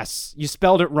yes, you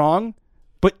spelled it wrong,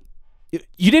 but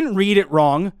you didn't read it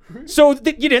wrong, so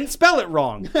you didn't spell it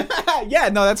wrong. Yeah,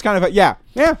 no, that's kind of yeah.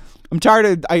 I'm tired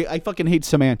of. I fucking hate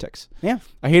semantics. Yeah,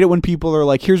 I hate it when people are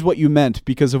like, "Here's what you meant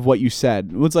because of what you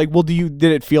said." It's like, well, did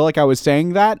it feel like I was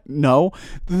saying that? No.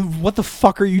 What the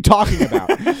fuck are you talking about?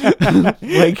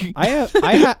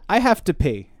 I have to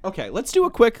pee. Okay, let's do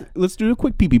a quick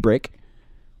pee-pee break,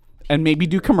 and maybe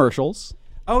do commercials.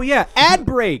 Oh yeah, ad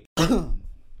break.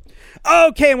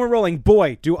 Okay, and we're rolling.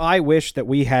 Boy, do I wish that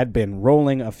we had been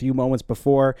rolling a few moments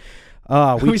before.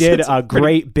 We did a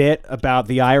great bit about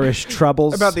the Irish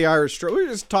troubles. We were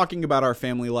just talking about our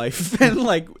family life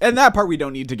and that part we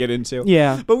don't need to get into.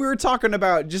 Yeah. But we were talking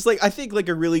about just I think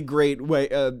a really great way.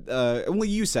 Well,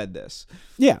 you said this.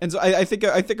 Yeah. And so I think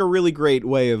a really great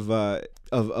way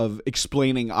of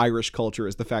explaining Irish culture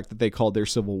is the fact that they called their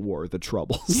civil war the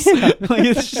Troubles. Yeah.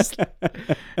 It's just.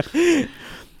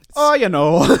 Oh,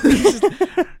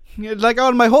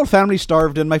 my whole family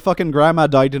starved and my fucking grandma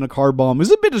died in a car bomb.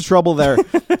 There's a bit of trouble there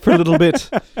for a little bit.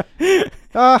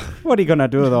 What are you gonna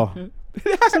do though?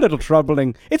 It's a little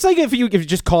troubling. It's like if you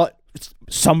just call it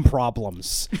some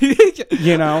problems.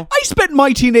 You know? I spent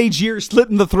my teenage years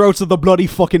slitting the throats of the bloody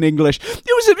fucking English. It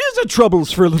was a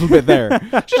troubles for a little bit there.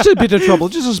 Just a bit of trouble.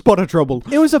 Just a spot of trouble.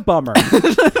 It was a bummer.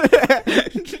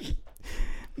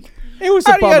 It was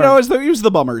a bummer. Yeah, no, it was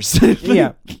the bummers.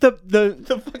 Yeah.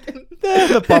 The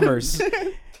bummers.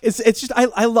 It's just,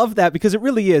 I love that because it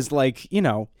really is like, you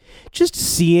know, just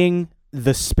seeing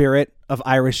the spirit of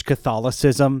Irish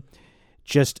Catholicism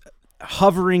just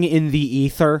hovering in the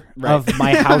ether of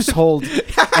my household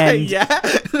and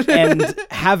and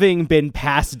having been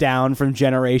passed down from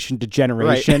generation to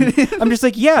generation. I'm just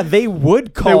like, yeah, they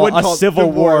would call a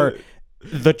civil war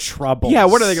the Troubles. Yeah,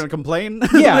 what are they going to complain?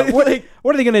 Yeah, what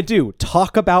are they going to do?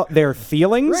 Talk about their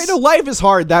feelings? Right, no, life is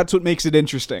hard. That's what makes it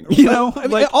interesting. You know? I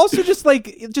mean, also just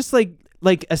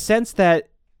like a sense that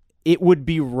it would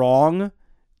be wrong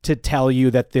to tell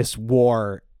you that this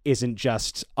war isn't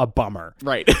just a bummer.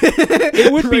 Right.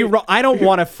 It would be wrong. I don't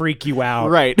want to freak you out.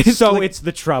 Right. So it's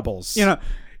the Troubles. You know,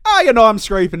 I'm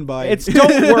scraping by. It's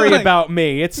don't worry about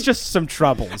me. It's just some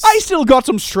troubles. I still got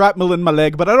some shrapnel in my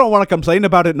leg, but I don't want to complain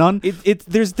about it none.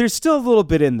 There's still a little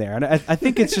bit in there, and I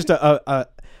think it's just a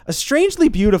strangely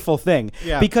beautiful thing.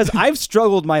 Yeah. Because I've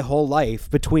struggled my whole life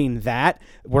between that,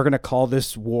 we're gonna call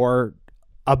this war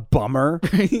a bummer,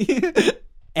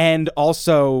 and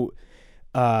also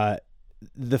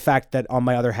the fact that on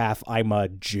my other half I'm a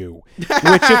Jew, which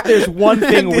if there's one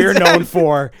thing we're known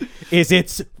for is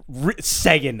it's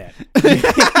saying it.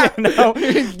 You know?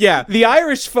 Yeah, the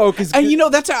Irish folk is, and you know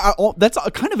that's a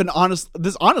kind of an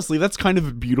honestly that's kind of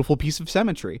a beautiful piece of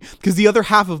symmetry because the other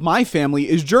half of my family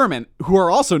is German, who are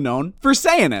also known for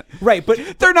saying it. Right,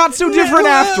 but they're not so different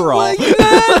after all.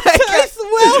 Because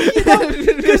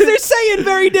they're saying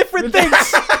very different things.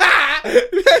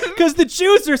 Because the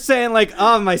Jews are saying like,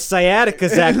 "Oh, my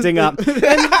sciatica's acting up," and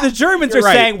the Germans are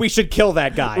saying we should kill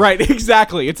that guy. Right,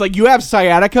 exactly. It's like you have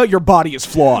sciatica, your body is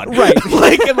flawed. Right.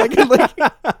 like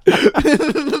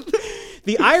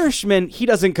The Irishman, he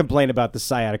doesn't complain about the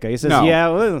sciatica. He says, no.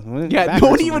 No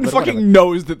one even fucking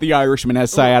knows that the Irishman has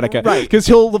sciatica. Right. Because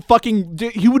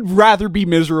he would rather be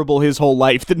miserable his whole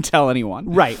life than tell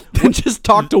anyone. Right. Than just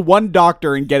talk to one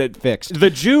doctor and get it fixed. The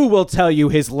Jew will tell you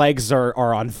his legs are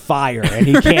on fire and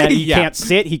he can't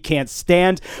sit, he can't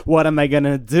stand. What am I going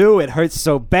to do? It hurts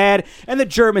so bad. And the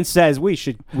German says, we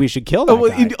should kill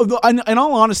that guy. In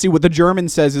all honesty, what the German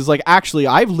says is like, actually,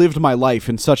 I've lived my life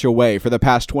in such a way for the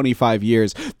past 25 years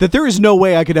that there is no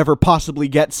way I could ever possibly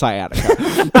get sciatica.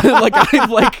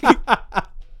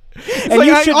 And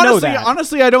you should know that.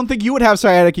 Honestly, I don't think you would have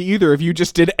sciatica either if you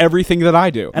just did everything that I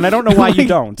do. And I don't know why you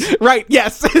don't. Right?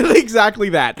 Yes, exactly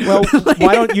that. Well,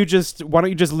 why don't you just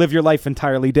live your life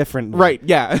entirely differently? Right?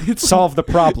 Yeah. Solve the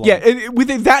problem. Yeah, and with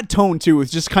that tone too,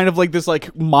 it's just kind of like this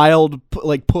like mild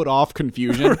like put off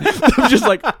confusion. I'm just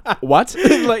like, what?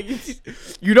 Like,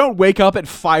 you don't wake up at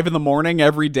 5 a.m.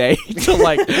 every day to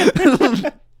like.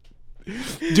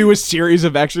 Do a series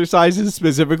of exercises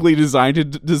specifically designed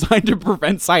to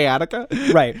prevent sciatica.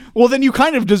 Right. Well, then you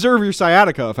kind of deserve your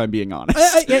sciatica, if I'm being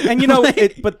honest. And you know,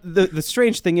 but the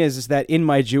strange thing is that in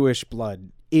my Jewish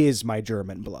blood is my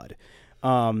German blood.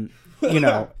 You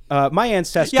know, my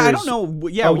ancestors. Yeah, I don't know.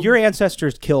 Yeah, your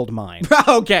ancestors killed mine.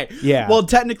 Okay. Yeah. Well,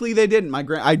 technically they didn't.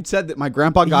 I said that my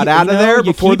grandpa got out of there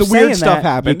before the weird stuff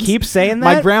happened. You keep saying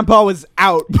that. My grandpa was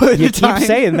out. By you the time. Keep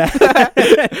saying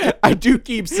that. I do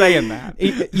keep saying that.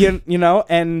 You know,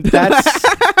 and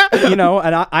that's you know,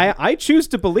 and I choose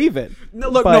to believe it. No,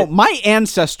 look, no, my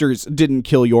ancestors didn't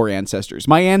kill your ancestors.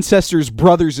 My ancestors'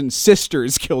 brothers and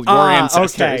sisters killed your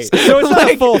ancestors. Okay. So it's not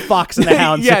a full Fox and the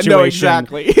Hound situation. Yeah, no,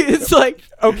 exactly. It's like,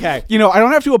 okay, you know, I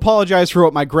don't have to apologize for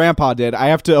what my grandpa did. I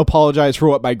have to apologize for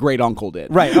what my great uncle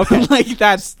did. Right. Okay. Like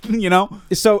that's, you know.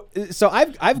 So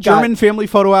I've got German family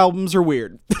photo albums are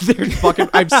weird. They're fucking.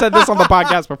 I've said this on the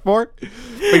podcast before,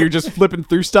 but you're just flipping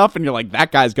through stuff and you're like,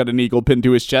 that guy's got an eagle pinned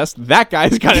to his chest. That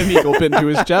guy's got an eagle pinned to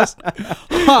his chest.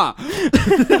 Huh.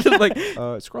 Like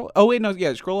scroll. Oh wait, no,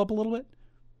 yeah, scroll up a little bit.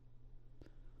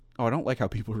 Oh, I don't like how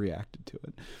people reacted to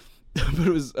it. But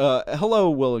it was hello,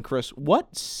 Will and Chris.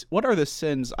 What are the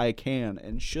sins I can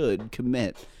and should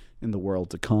commit in the world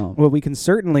to come? Well, we can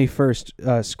certainly first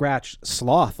scratch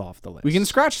sloth off the list. We can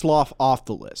scratch sloth off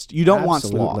the list. You don't want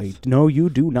sloth. No, you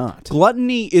do not.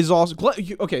 Gluttony is also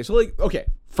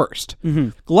first. Mm-hmm.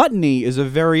 Gluttony is a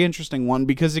very interesting one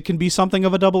because it can be something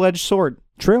of a double-edged sword.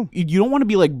 True. You don't want to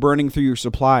be like burning through your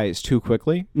supplies too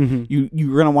quickly. Mm-hmm.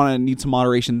 You're going to want to need some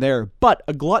moderation there, but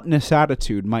a gluttonous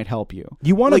attitude might help you.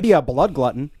 You want to be a blood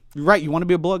glutton. Right, you want to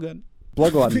be a blood glutton.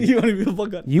 Blood glutton. You want to be a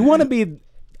blood glutton. You want to be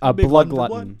a blood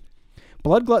glutton. Blood.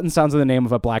 Blood glutton sounds like the name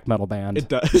of a black metal band. It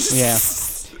does. Yeah.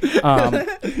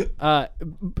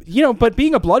 But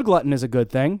being a blood glutton is a good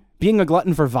thing. Being a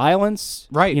glutton for violence,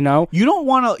 right? You don't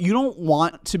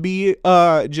want to be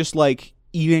just like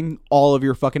eating all of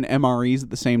your fucking MREs at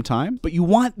the same time, but you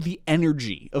want the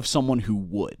energy of someone who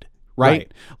would.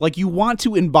 Right? Like you want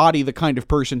to embody the kind of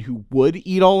person who would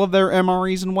eat all of their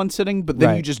MREs in one sitting, but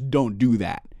then you just don't do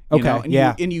that.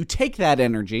 And you take that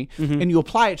energy and you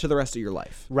apply it to the rest of your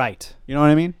life. Right. You know what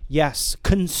I mean? Yes.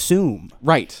 Consume.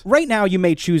 Right. Right now, you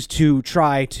may choose to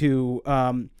try to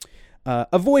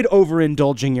avoid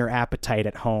overindulging your appetite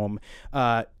at home,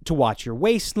 to watch your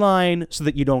waistline so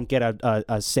that you don't get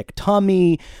a sick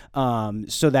tummy,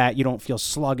 so that you don't feel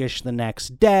sluggish the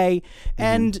next day.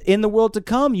 And in the world to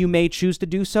come, you may choose to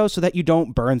do so that you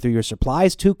don't burn through your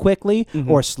supplies too quickly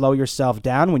or slow yourself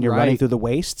down when you're running through the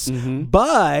wastes.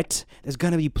 But there's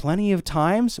going to be plenty of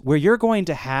times where you're going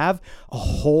to have a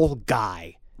whole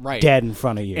guy dead in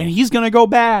front of you. And he's going to go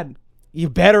bad. You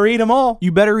better eat them all.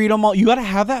 You got to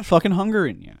have that fucking hunger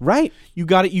in you. Right. You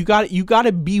got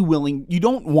to be willing. You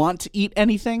don't want to eat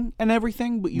anything and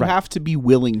everything, but you have to be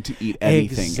willing to eat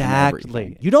anything and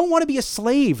everything. You don't want to be a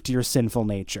slave to your sinful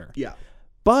nature. Yeah.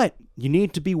 But you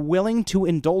need to be willing to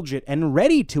indulge it and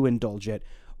ready to indulge it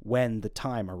when the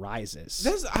time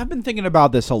arises. I've been thinking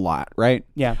about this a lot, right?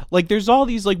 Yeah. Like there's all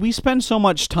these, like we spend so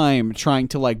much time trying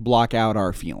to like block out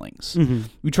our feelings.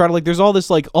 We try to there's all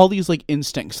these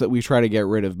instincts that we try to get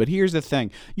rid of. But here's the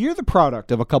thing. You're the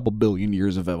product of a couple billion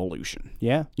years of evolution.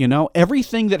 Yeah.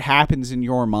 Everything that happens in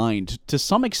your mind to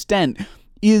some extent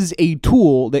is a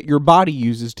tool that your body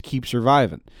uses to keep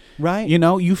surviving. Right.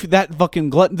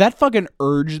 That fucking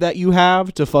urge that you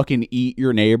have to fucking eat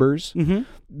your neighbors.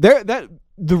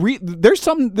 There's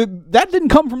some that didn't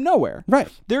come from nowhere. Right.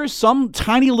 There is some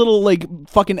tiny little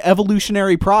fucking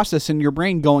evolutionary process in your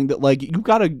brain going that you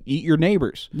gotta eat your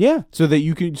neighbors. Yeah. So that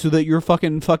you're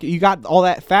fucking you got all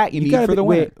that fat you need for the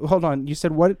winter. Wait, hold on. You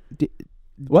said what?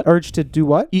 What urge to do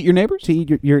what? Eat your neighbors? To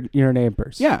eat your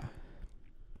neighbors. Yeah.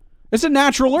 It's a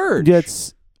natural urge.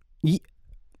 It's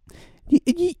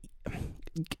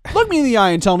look me in the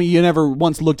eye and tell me you never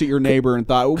once looked at your neighbor and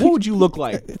thought, what would you look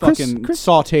like? Fucking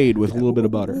sauteed with a little bit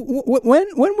of butter.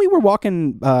 When we were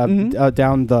walking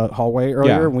down the hallway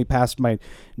earlier and we passed my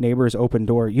neighbor's open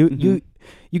door, you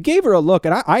gave her a look,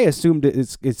 and I assumed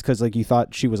it's because you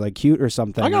thought she was cute or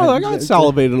something. I got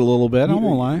salivated a little bit. I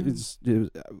won't lie.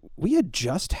 We had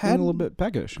just had a little bit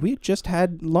peckish. We had just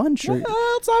had lunch.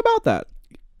 It's not about that,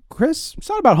 Chris. It's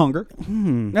not about hunger.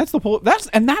 That's the point.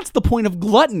 That's the point of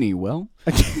gluttony, Will.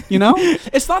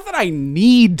 It's not that I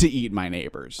need to eat my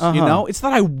neighbors. It's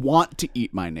that I want to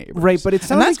eat my neighbors. Right, but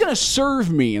and that's going to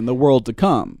serve me in the world to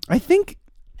come. I think.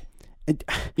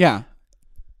 Yeah.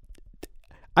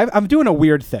 I'm doing a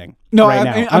weird thing. No, right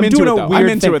now. I'm into doing it, though. a weird I'm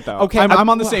into thing. it, though. Okay, I'm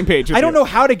on the same page with I don't know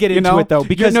how to get into it, though,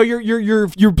 because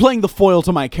you're playing the foil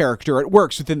to my character. It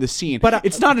works within the scene, but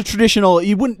it's not a traditional.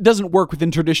 Doesn't work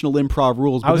within traditional improv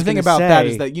rules. But the thing about that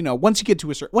is that once you get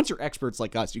to once you're experts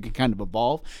like us, you can kind of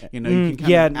evolve. You can kind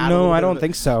of add I don't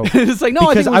think so. It's like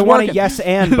because I want a yes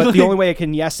and, but the only way I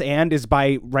can yes and is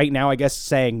by right now, I guess,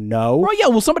 saying no. Well, yeah.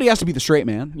 Well, somebody has to be the straight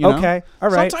man. Okay, all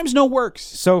right. Sometimes no works.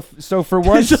 So for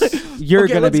once, you're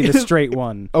gonna be the straight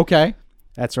one. Okay.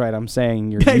 That's right. I'm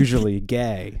saying you're usually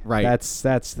gay. Right. That's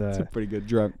a pretty good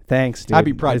joke. Thanks, dude.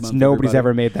 Happy Pride Month. Nobody's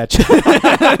ever made that joke.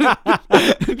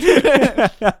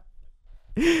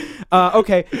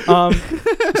 Okay.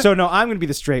 So no, I'm gonna be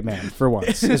the straight man for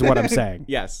once. Is what I'm saying.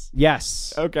 Yes.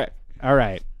 Yes. Okay. All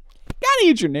right. Gotta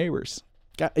eat your neighbors.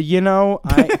 I.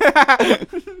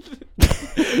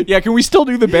 Yeah. Can we still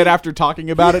do the bit after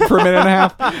talking about it for a minute and a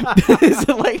half? Is it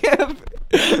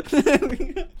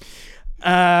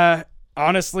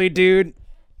honestly, dude,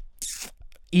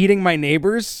 eating my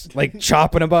neighbors,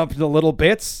 chopping them up into little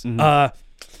bits,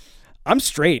 I'm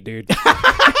straight, dude.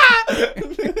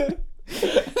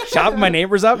 Chopping my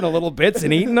neighbors up into little bits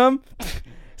and eating them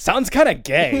sounds kind of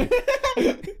gay.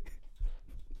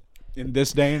 In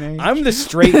this day and age? I'm the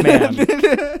straight man.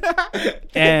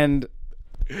 And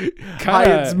hi,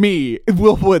 it's me,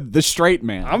 Will Wood, the straight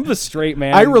man. I'm the straight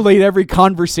man. I relate every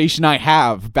conversation I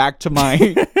have back to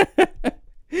my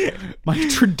my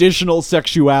traditional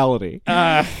sexuality.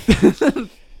 I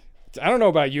don't know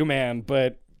about you, man,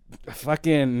 but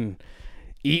fucking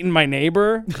eating my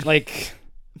neighbor, I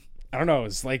don't know.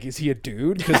 Is he a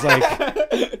dude? Because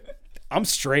I'm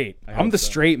straight. I'm the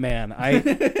straight man.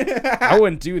 I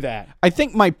wouldn't do that. I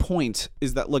think my point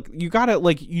is that look, you gotta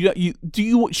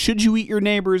should you eat your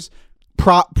neighbors?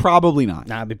 Probably not.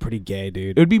 Nah, it'd be pretty gay,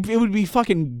 dude. It would be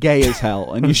fucking gay as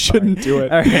hell, and you shouldn't do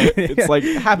it. Right. It's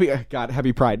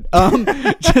happy Pride.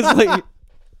 Just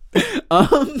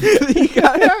you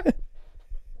gotta,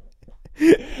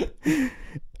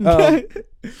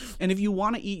 And if you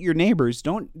want to eat your neighbors,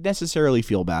 don't necessarily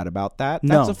feel bad about that.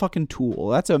 No. That's a fucking tool.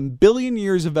 That's a billion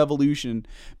years of evolution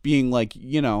being like,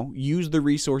 use the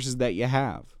resources that you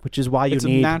have. Which is why it's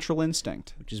need a natural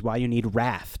instinct. Which is why you need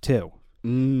wrath too.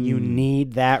 You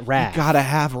need that wrath. You gotta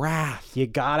have wrath. You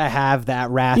gotta have that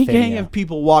wrath. You can't have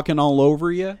people walking all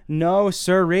over you. No,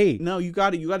 sirree. No, you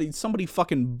gotta. Somebody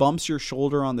fucking bumps your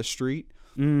shoulder on the street.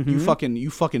 You fucking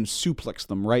suplex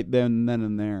them right then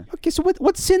and there. Okay, so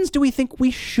what sins do we think we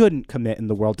shouldn't commit in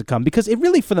the world to come? Because it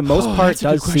really, for the most part,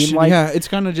 does seem like it's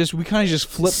kind of just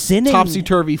flip sinning,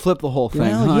 topsy-turvy, flip the whole thing.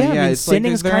 Well, yeah,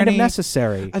 sinning is kind of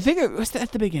necessary. I think it was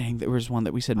at the beginning there was one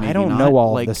that we said maybe I don't not. know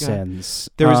all the sins.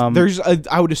 There's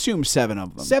I would assume 7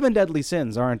 of them. 7 deadly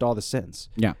sins aren't all the sins.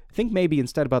 Yeah. Think maybe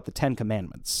instead about the 10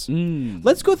 commandments.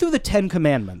 Let's go through the 10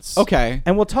 commandments. Okay.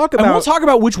 And we'll talk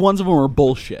about which ones of them are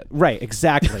bullshit. Right,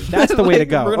 exactly. That's the way to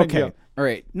go. Okay. Go. All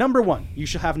right. Number 1, you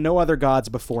shall have no other gods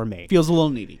before me. Feels a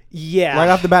little needy. Yeah. Right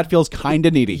off the bat feels kind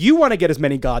of needy. You want to get as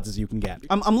many gods as you can get.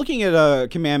 I'm looking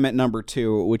at commandment number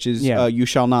 2, which is you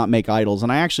shall not make idols,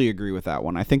 and I actually agree with that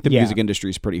one. I think the music industry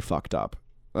is pretty fucked up.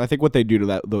 I think what they do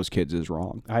to those kids is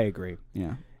wrong. I agree.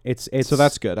 Yeah. It's so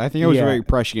that's good. I think it was very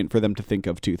prescient for them to think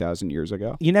of 2,000 years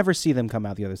ago. You never see them come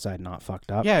out the other side not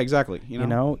fucked up. Yeah, exactly. You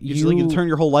turn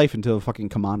your whole life into a fucking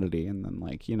commodity, and then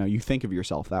you think of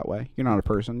yourself that way. You're not a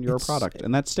person. You're a product,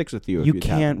 and that sticks with you. You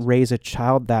can't raise a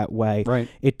child that way. Right.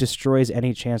 It destroys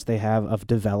any chance they have of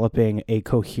developing a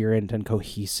coherent and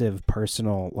cohesive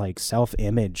personal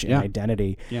self-image and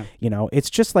identity. Yeah. It's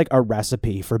just like a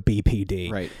recipe for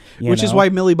BPD. Right. Which is why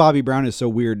Millie Bobby Brown is so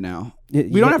weird now.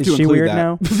 We don't have to include that.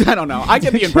 Now? I don't know. I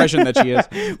get the impression that she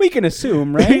is. We can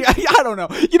assume, right? I don't know.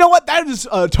 You know what? That is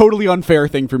a totally unfair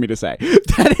thing for me to say.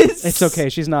 That is. It's okay.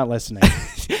 She's not listening.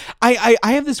 I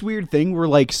have this weird thing where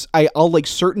I'll like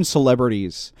certain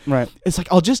celebrities. Right. It's like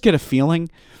I'll just get a feeling.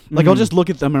 Like I'll just look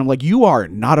at them and I'm like, you are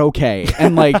not okay.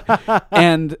 And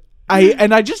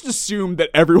and I just assume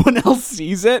that everyone else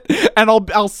sees it, and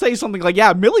I'll say something like,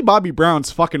 yeah, Millie Bobby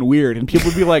Brown's fucking weird, and people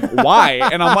would be like, why?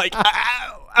 And I'm like,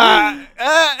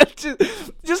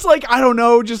 just like, I don't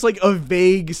know, just like a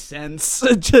vague sense.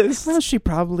 Well, she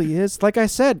probably is. Like I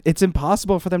said, it's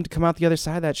impossible for them to come out the other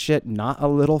side of that shit not a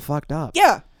little fucked up.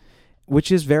 Yeah.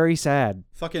 Which is very sad.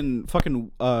 Fucking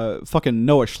Noah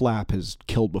Schlapp has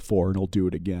killed before and he'll do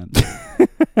it again.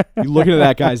 You look into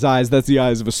that guy's eyes, that's the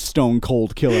eyes of a stone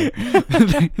cold killer.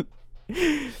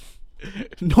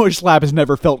 Noah Schlapp has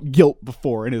never felt guilt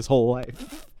before in his whole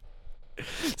life.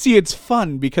 See, it's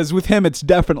fun because with him, it's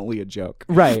definitely a joke.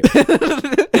 Right.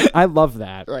 I love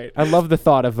that. Right. I love the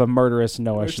thought of a murderous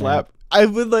Noah Schlapp. I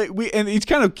would and it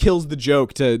kind of kills the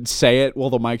joke to say it while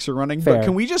the mics are running. Fair. But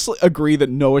can we just agree that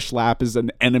Noah Schlapp is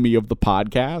an enemy of the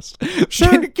podcast?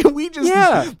 Sure. Can we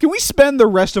just? Can we spend the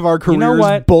rest of our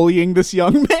careers bullying this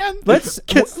young man?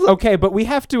 Okay, but we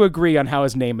have to agree on how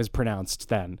his name is pronounced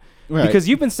then. Right. Because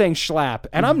you've been saying Schlapp,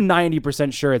 and I'm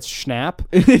 90% sure it's Schnapp.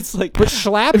 It's like, but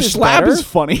Schlapp is Schlapp better. Is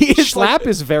funny. Schlapp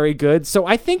is very good. So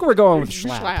I think we're going with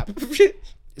Schlapp.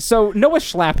 So Noah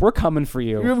Schlapp, we're coming for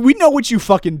you. We know what you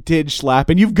fucking did, Schlapp,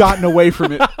 and you've gotten away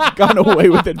from it, gotten away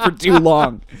with it for too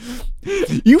long.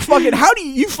 You fucking, how do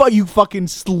you fucking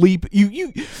sleep?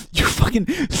 You fucking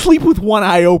sleep with one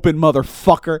eye open,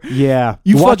 motherfucker. Yeah.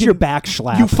 You watch fucking, your back,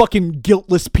 Schlapp. You fucking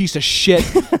guiltless piece of shit.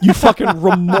 You fucking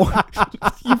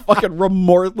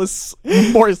remorseless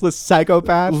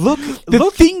psychopath. Look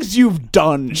the things you've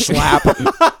done,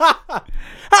 Schlapp.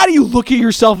 How do you look at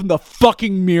yourself in the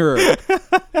fucking mirror?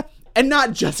 And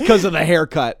not just because of the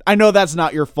haircut. I know that's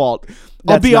not your fault.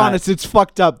 I'll be honest, it's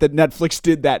fucked up that Netflix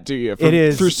did that to you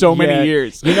through so many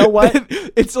years. You know what?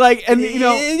 It's like, and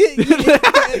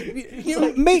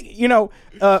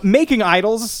making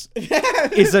idols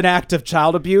is an act of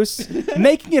child abuse.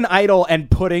 Making an idol and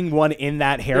putting one in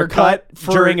that haircut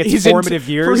during its formative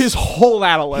years. For his whole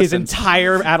adolescence. His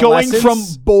entire adolescence. Going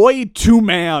from boy to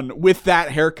man with that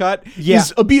haircut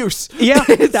is abuse. Yeah,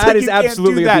 that is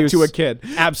absolutely can't do abuse. that to a kid.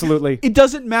 Absolutely. It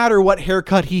doesn't matter what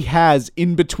haircut he has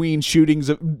in between shooting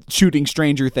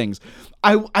Stranger Things.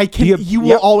 You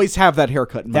will always have that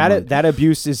haircut in my mind. That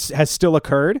abuse has still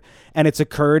occurred, and it's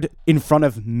occurred in front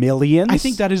of millions. I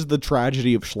think that is the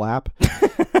tragedy of Schlapp.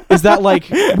 Is that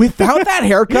without that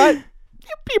haircut,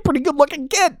 you'd be a pretty good looking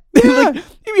kid. Yeah.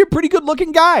 He'd be a pretty good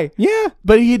looking guy. Yeah.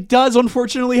 But he does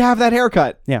unfortunately have that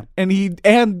haircut. Yeah.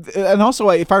 And also,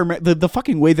 if I remember the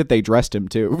fucking way that they dressed him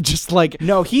too, just he's like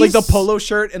the polo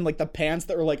shirt and the pants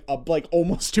that were up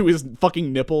almost to his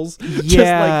fucking nipples.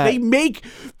 Yeah.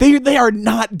 Just they are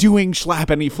not doing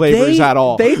Schlapp any flavors at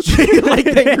all. They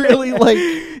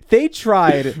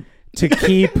tried to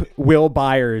keep Will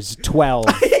Byers 12,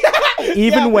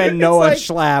 even when Noah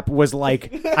Schlapp was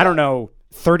like, I don't know,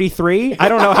 33. I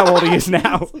don't know how old he is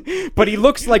now, but he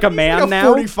looks like a man like a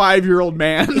now. 45-year-old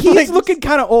man. He's looking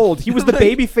kind of old. He was the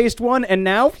baby-faced one, and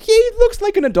now he looks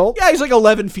like an adult. Yeah, he's like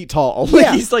 11 feet tall.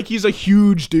 Yeah. He's a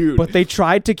huge dude. But they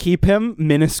tried to keep him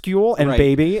minuscule and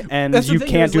baby, and you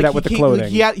can't do that with the clothing.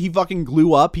 He fucking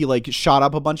glue up. He like shot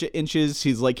up a bunch of inches.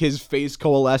 He's like his face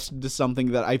coalesced into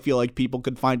something that I feel like people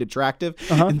could find attractive.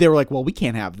 And they were like, well, we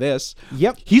can't have this.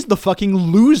 Yep. He's the fucking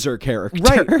loser character.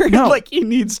 Right. No. Like he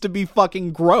needs to be fucking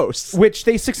gross. Which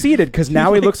they succeeded, because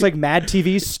now he looks like Mad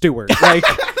TV's Stewart. Like,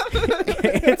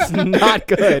 it's not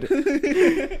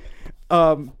good.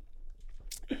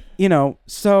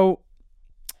 So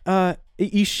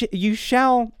you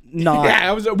shall not.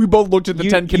 Yeah, we both looked at the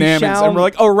 10 Commandments and we're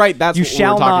like, oh right, that's what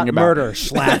we're talking about. Murder,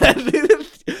 Schlapp.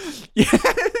 Yeah.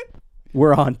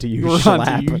 We're on to you,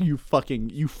 Schlapp.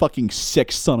 You fucking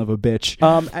sick son of a bitch.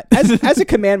 As a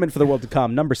commandment for the world to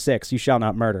come, number 6, you shall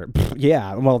not murder.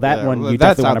 Yeah, well, that one you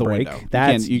that's definitely want to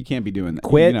break. You can't be doing that.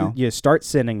 Quit. You start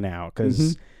sinning now,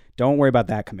 because don't worry about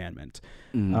that commandment.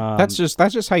 That's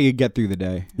just how you get through the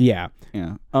day. Yeah.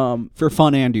 Yeah. For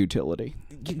fun and utility.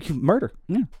 Murder.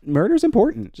 Yeah. Murder's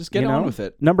important. Just get on with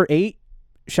it. Number 8.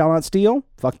 Shall not steal.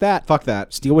 Fuck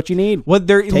that. Steal what you need.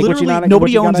 Literally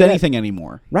nobody owns anything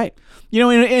anymore. Right.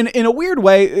 In a weird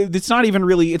way, it's not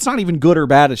even good or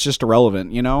bad. It's just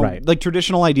irrelevant. Right. Like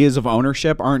traditional ideas of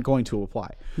ownership aren't going to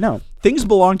apply. No. Things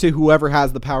belong to whoever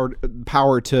has the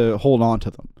power to hold on to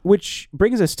them. Which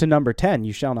brings us to number 10.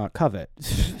 You shall not covet.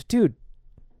 Dude,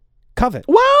 covet.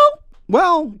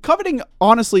 Well, coveting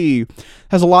honestly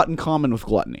has a lot in common with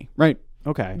gluttony, right?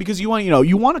 Okay. Because you want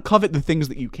to covet the things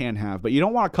that you can have, but you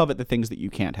don't want to covet the things that you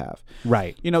can't have.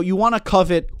 Right. You want to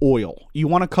covet oil. You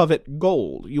want to covet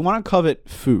gold. You want to covet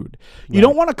food. You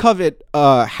don't want to covet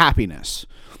happiness.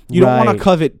 You don't want to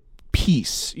covet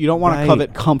peace. You don't want to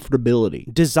covet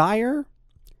comfortability. Desire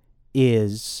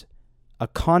is a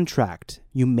contract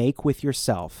you make with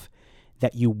yourself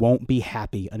that you won't be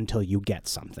happy until you get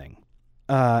something.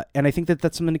 And I think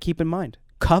that's something to keep in mind.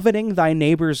 Coveting thy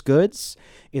neighbor's goods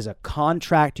is a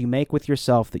contract you make with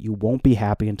yourself that you won't be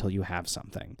happy until you have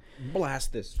something.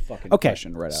 Blast this fucking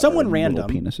question right out. Someone random.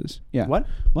 Penises. Yeah. What?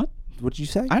 What did you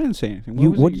say? I didn't say anything.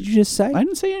 What did you just say? I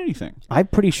didn't say anything. I'm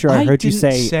pretty sure I heard you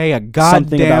say a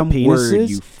goddamn word,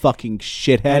 you fucking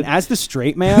shithead. And as the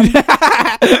straight man,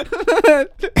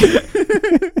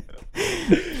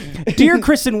 dear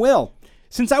Chris and Will,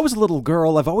 since I was a little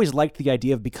girl, I've always liked the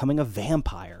idea of becoming a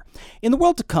vampire. In the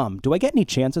world to come, do I get any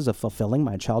chances of fulfilling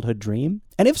my childhood dream?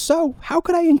 And if so, how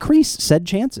could I increase said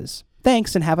chances?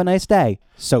 Thanks and have a nice day.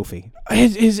 Sophie.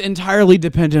 It is entirely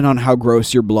dependent on how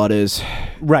gross your blood is.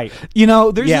 Right.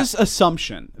 There's this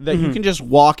assumption that you can just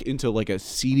walk into like a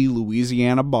seedy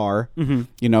Louisiana bar,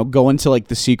 go into like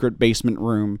the secret basement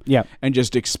room and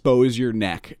just expose your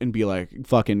neck and be like,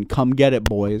 fucking come get it,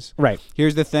 boys. Right.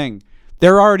 Here's the thing.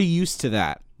 They're already used to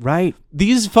that. Right.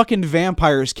 These fucking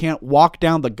vampires can't walk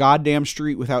down the goddamn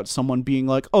street without someone being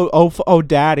like, oh,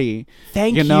 daddy.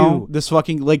 Thank you. This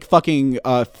fucking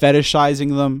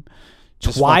fetishizing them.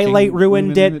 Twilight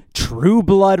ruined it. True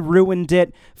Blood ruined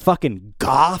it. Fucking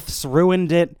goths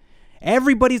ruined it.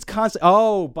 Everybody's constant.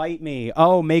 Oh, bite me.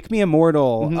 Oh, make me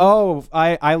immortal. Oh,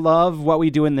 I love what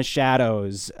we do in the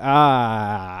shadows.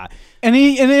 And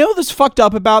you know what's fucked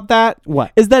up about that?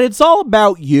 What? Is that it's all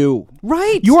about you.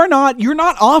 Right. You're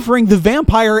not offering the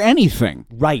vampire anything.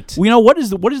 Right. What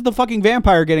is the fucking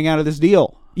vampire getting out of this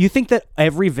deal? You think that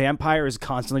every vampire is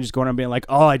constantly just going around being like,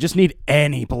 "Oh, I just need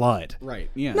any blood." Right.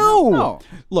 Yeah. No.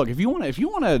 Look, if you want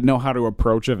to know how to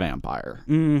approach a vampire,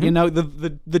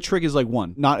 the trick is like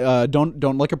one, not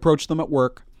don't like approach them at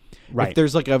work. Right. If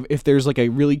there's like a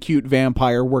really cute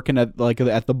vampire working at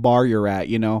the bar you're at,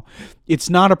 it's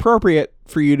not appropriate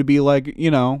for you to be like,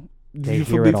 they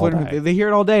hear it all day. They hear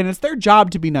it all day, and it's their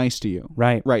job to be nice to you.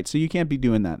 Right. Right. So you can't be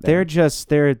doing that. They're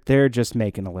just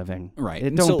making a living.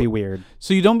 Right. Don't be weird.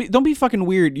 So you don't be fucking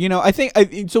weird. I think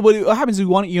so. What happens is you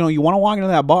want to walk into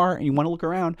that bar and you want to look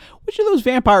around. Which of those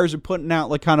vampires are putting out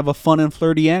like kind of a fun and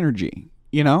flirty energy?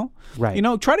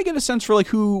 Right. Try to get a sense for like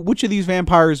which of these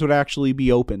vampires would actually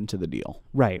be open to the deal.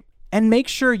 Right. And make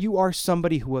sure you are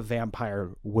somebody who a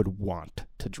vampire would want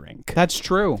to drink. That's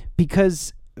true.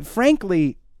 Because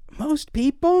frankly, most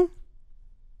people,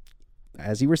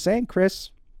 as you were saying,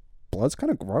 Chris, blood's kind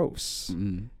of gross.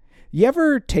 You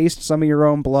ever taste some of your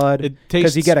own blood?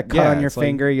 Because you get a cut on your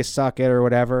finger, you suck it or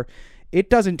whatever. it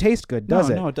doesn't taste good, does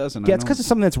it? No, it doesn't. Yeah, it's because of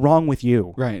something that's wrong with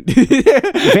you. Right.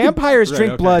 Vampires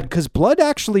drink blood because blood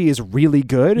actually is really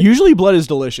good. Usually blood is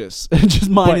delicious. Just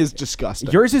mine is disgusting.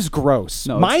 Yours is gross.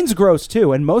 No, mine's gross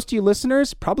too. And most of you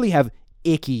listeners probably have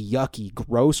icky, yucky,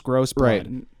 gross blood. Right.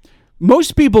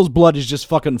 Most people's blood is just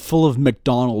fucking full of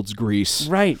McDonald's grease.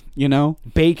 Right. You know?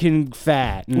 Bacon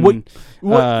fat. And,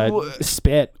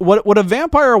 spit. What a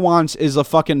vampire wants is a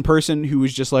fucking person who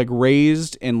is just like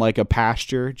raised in like a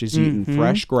pasture, just eating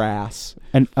fresh grass.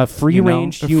 And a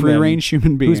free-range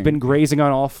human being. Who's been grazing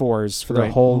on all fours for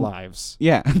their whole lives.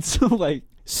 Yeah. And so like...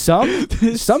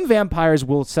 Some vampires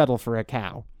will settle for a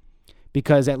cow.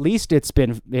 Because at least if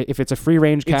it's a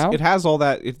free-range cow... It has all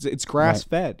that... It's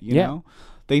grass-fed, you know?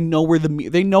 They know where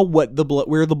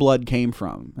where the blood came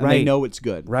from, and they know it's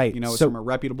good. Right, you know, it's from a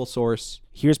reputable source.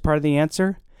 Here's part of the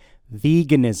answer: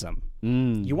 veganism.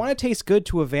 You want to taste good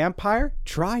to a vampire?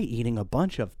 Try eating a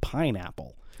bunch of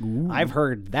pineapple. Ooh. I've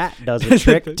heard that does a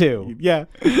trick too. Yeah,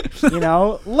 you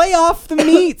know, lay off the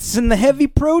meats and the heavy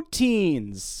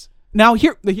proteins. Now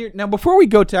now before we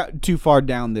go too far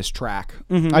down this track,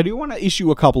 I do want to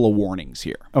issue a couple of warnings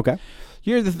here. Okay.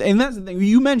 And that's the thing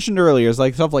you mentioned earlier is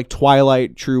like stuff like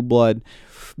Twilight, True Blood.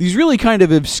 These really kind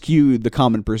of have skewed the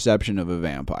common perception of a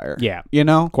vampire. Yeah, you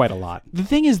know, quite a lot. The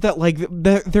thing is that like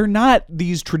they're not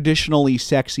these traditionally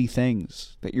sexy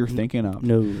things that you're thinking of.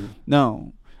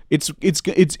 No. It's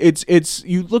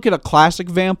you look at a classic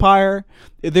vampire,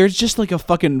 there's just like a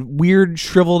fucking weird,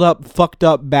 shriveled up, fucked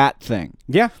up bat thing.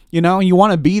 Yeah, you know, and you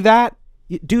want to be that.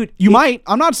 Dude, you might.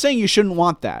 I'm not saying you shouldn't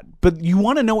want that, but you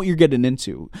want to know what you're getting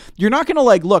into. You're not gonna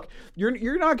like look.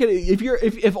 You're not gonna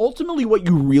if ultimately what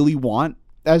you really want,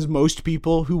 as most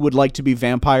people who would like to be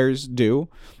vampires do,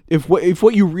 if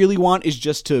what you really want is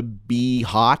just to be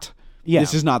hot,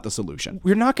 this is not the solution.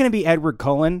 You're not gonna be Edward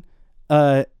Cullen,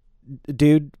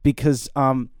 dude, because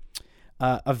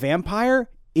a vampire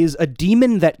is a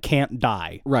demon that can't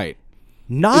die. Right.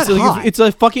 Not hot. It's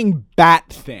a fucking bat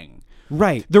thing.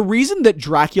 Right. The reason that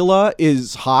Dracula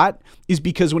is hot is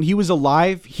because when he was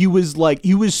alive, he was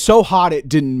so hot it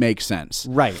didn't make sense.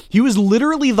 Right. He was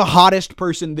literally the hottest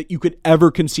person that you could ever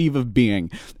conceive of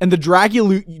being. And the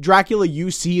Dracula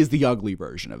you see is the ugly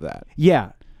version of that.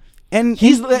 Yeah. And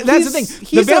that's the thing.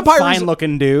 He's a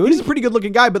fine-looking dude. He's a pretty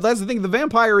good-looking guy, but that's the thing. The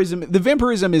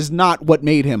vampirism is not what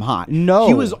made him hot. No.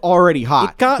 He was already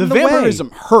hot. It got the in the vampirism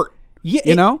way. hurt. Yeah,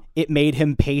 you know? It made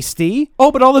him pasty.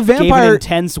 Oh, but all the vampire... Gave an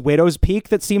intense widow's peak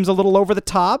that seems a little over the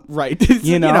top. Right.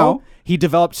 you know? He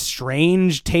developed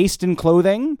strange taste in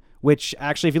clothing, which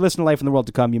actually, if you listen to Life in the World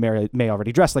to Come, you may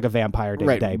already dress like a vampire day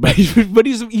to day. But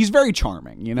he's very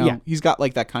charming, you know? Yeah. He's got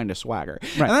like that kind of swagger.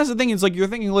 Right. And that's the thing, is like you're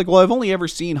thinking like, well, I've only ever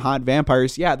seen hot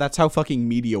vampires. Yeah, that's how fucking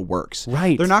media works.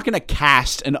 Right. They're not going to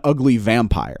cast an ugly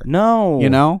vampire. No. You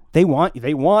know? They want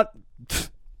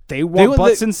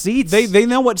butts and seats. They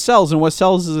know what sells, and what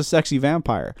sells is a sexy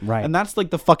vampire. Right. And that's like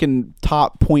the fucking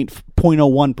top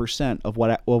 0.01% of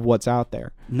what's out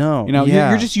there. No. You know,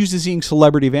 you're just used to seeing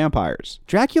celebrity vampires.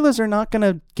 Draculas are not going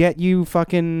to get you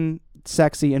fucking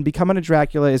sexy, and becoming a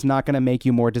Dracula is not going to make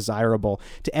you more desirable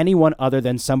to anyone other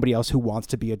than somebody else who wants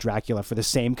to be a Dracula for the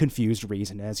same confused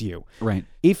reason as you. Right.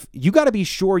 If you got to be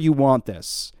sure you want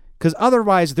this, because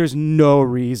otherwise there's no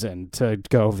reason to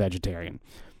go vegetarian.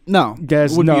 No,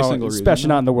 there's no, be a single especially reason,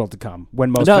 not in the world to come,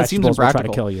 when most vegetables will try to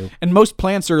kill you. And most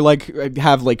plants are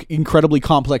have incredibly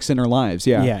complex inner lives.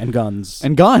 Yeah, and guns.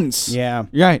 Yeah,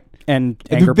 right. And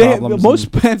anger problems.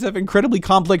 Most plants have incredibly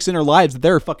complex inner lives that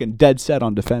they're fucking dead set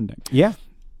on defending. Yeah,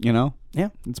 you know. Yeah,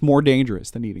 it's more dangerous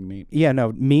than eating meat. Yeah,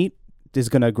 no, meat is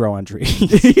gonna grow on trees.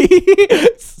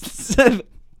 It's gonna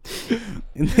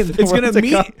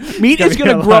meat is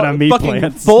gonna grow. Fucking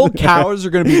plants. Full cows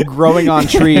are gonna be growing on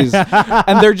trees,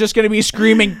 and they're just gonna be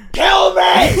screaming, "Kill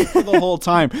me!" the whole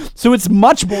time. So it's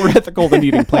much more ethical than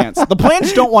eating plants. The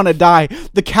plants don't want to die.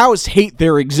 The cows hate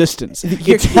their existence.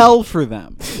 It's hell for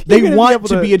them. They want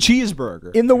to be a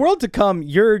cheeseburger. In the world to come,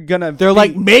 They're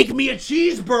like, make me a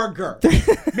cheeseburger.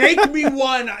 Make me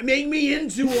one. Make me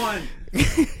into one.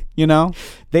 You know,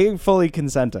 they're fully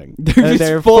consenting.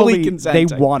 They're fully consenting.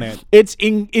 They want it.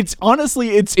 It's honestly,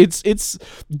 it's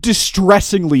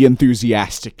distressingly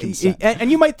enthusiastic consent.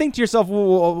 And you might think to yourself,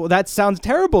 well, that sounds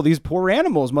terrible. These poor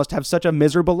animals must have such a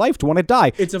miserable life to want to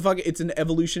die. It's an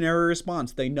evolutionary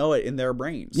response. They know it in their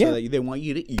brains. So they want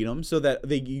you to eat them so that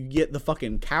you get the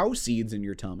fucking cow seeds in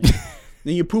your tummy.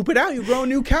 Then you poop it out. You grow a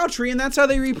new cow tree, and that's how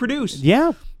they reproduce.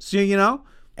 Yeah. So you know,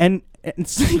 and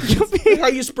so how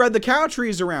you spread the cow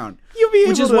trees around.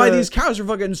 Which is why these cows are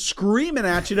fucking screaming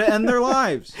at you to end their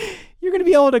lives. You're going to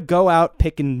be able to go out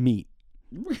picking meat.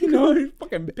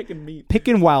 Fucking picking meat.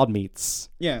 Picking wild meats.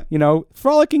 Yeah.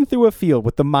 Frolicking through a field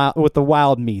with the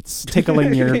wild meats,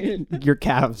 tickling your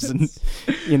calves and,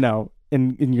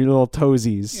 in your little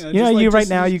toesies.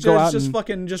 Go out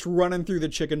and just running through the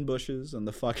chicken bushes and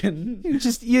the fucking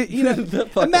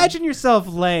imagine yourself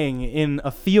laying in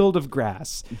a field of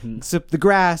grass, except the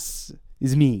grass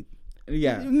is meat.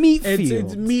 Yeah, meat field.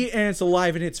 It's meat and it's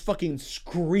alive and it's fucking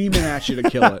screaming at you to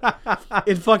kill it.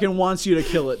 It fucking wants you to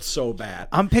kill it so bad.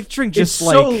 I'm picturing it's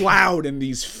so loud in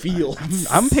these fields.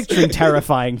 I'm picturing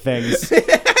terrifying things.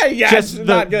 Yeah, just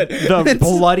not good. The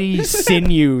bloody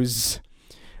sinews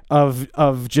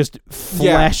of just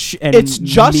flesh and it's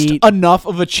just meat. Enough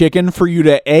of a chicken for you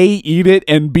to A, eat it,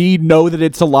 and B, know that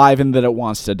it's alive and that it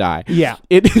wants to die. Yeah.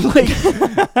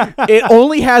 It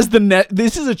only has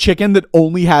this is a chicken that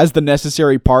only has the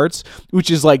necessary parts, which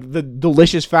is like the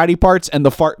delicious fatty parts and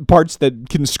the parts that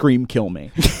can scream kill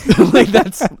me.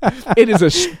 It is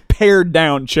a pared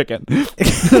down chicken.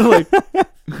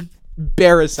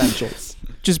 Bare essentials.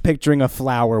 Just picturing a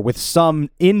flower with some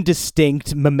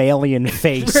indistinct mammalian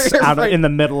face in the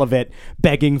middle of it,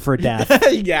 begging for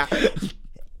death. Yeah.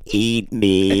 Eat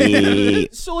me.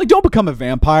 So, don't become a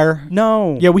vampire.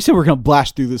 No. Yeah, we said we were going to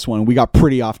blast through this one. We got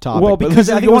pretty off topic. Well,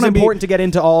 because I think it was important to get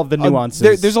into all of the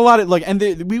nuances. There's a lot of,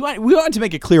 we wanted to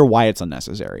make it clear why it's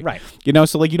unnecessary. Right.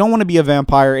 So, you don't want to be a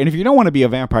vampire. And if you don't want to be a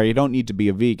vampire, you don't need to be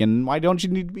a vegan. Why don't you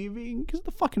need to be a vegan? Because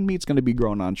the fucking meat's going to be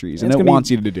growing on trees. And it wants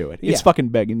you to do it. It's fucking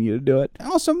begging you to do it.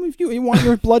 Also, if you want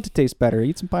your blood to taste better,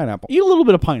 eat some pineapple. Eat a little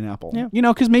bit of pineapple. Yeah.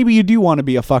 Because maybe you do want to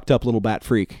be a fucked up little bat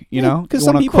freak. Because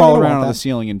you want to crawl around on the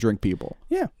ceiling and drink people.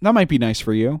 Yeah. That might be nice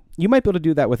for you. You might be able to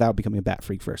do that without becoming a bat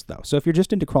freak first, though. So if you're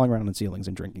just into crawling around on ceilings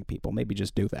and drinking people, maybe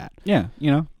just do that. Yeah,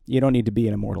 You don't need to be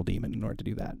an immortal demon in order to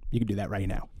do that. You can do that right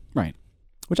now. Right.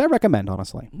 Which I recommend,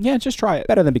 honestly. Yeah, just try it.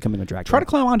 Better than becoming a Dracula. Try to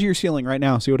climb onto your ceiling right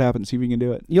now. See what happens. See if you can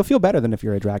do it. You'll feel better than if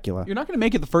you're a Dracula. You're not going to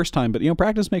make it the first time, but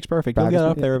practice makes perfect. You'll get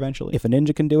up there eventually. If a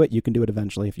ninja can do it, you can do it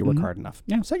eventually if you work hard enough.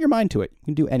 Yeah. Set your mind to it. You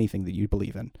can do anything that you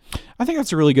believe in. I think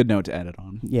that's a really good note to edit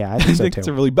on. Yeah, I think so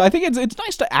too. I think it's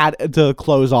nice to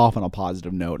close off on a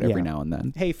positive note every now and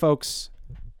then. Hey, folks.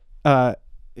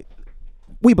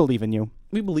 We believe in you.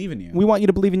 We believe in you. We want you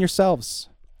to believe in yourselves.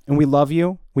 And we love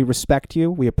you. We respect you.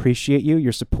 We appreciate you.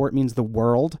 Your support means the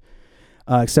world.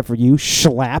 Except for you,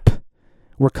 Schlapp.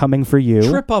 We're coming for you.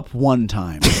 Trip up one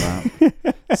time,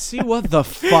 Schlapp. See what the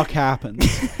fuck happens.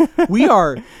 We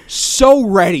are so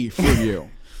ready for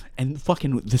you. And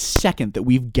fucking the second that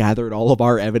we've gathered all of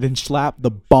our evidence, Schlapp,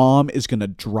 the bomb is going to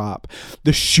drop.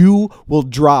 The shoe will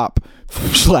drop,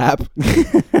 Schlapp.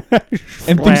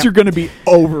 And things are going to be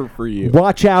over for you.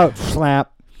 Watch out, Schlapp.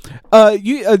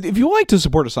 If you would like to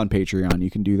support us on Patreon,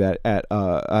 you can do that at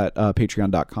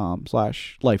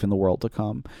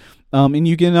patreon.com/lifeintheworld.com. And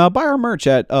you can buy our merch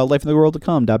at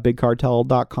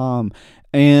lifeintheworld.com.bigcartel.com.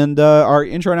 And our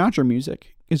intro and outro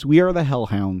music is We Are the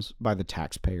Hellhounds by the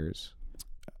Taxpayers.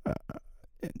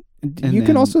 You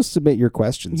can also submit your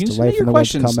questions to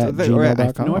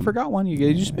lifeintheworld.com@gmail.com. No, I forgot one.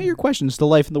 You just submit your questions to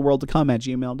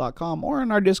lifeintheworld.com@gmail.com or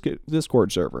on our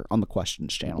Discord server on the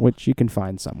questions channel, which you can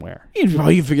find somewhere. You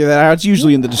can figure that out. It's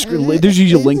usually in the description. There's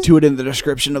usually a link to it in the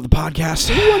description of the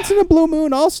podcast. Once in a blue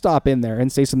moon, I'll stop in there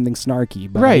and say something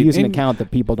snarky, but I use an account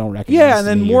that people don't recognize. Yeah, and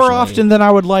then more often than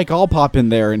I would like, I'll pop in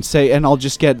there and say, and I'll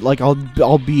just get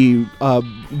I'll be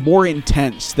more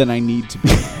intense than I need to be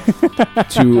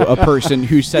to a person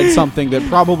who said something that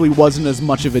probably wasn't as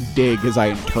much of a dig as I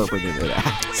interpreted it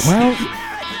as. Well,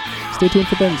 stay tuned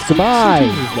for things. Goodbye.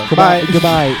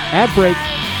 Goodbye. Ad break.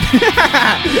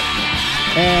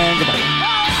 And goodbye.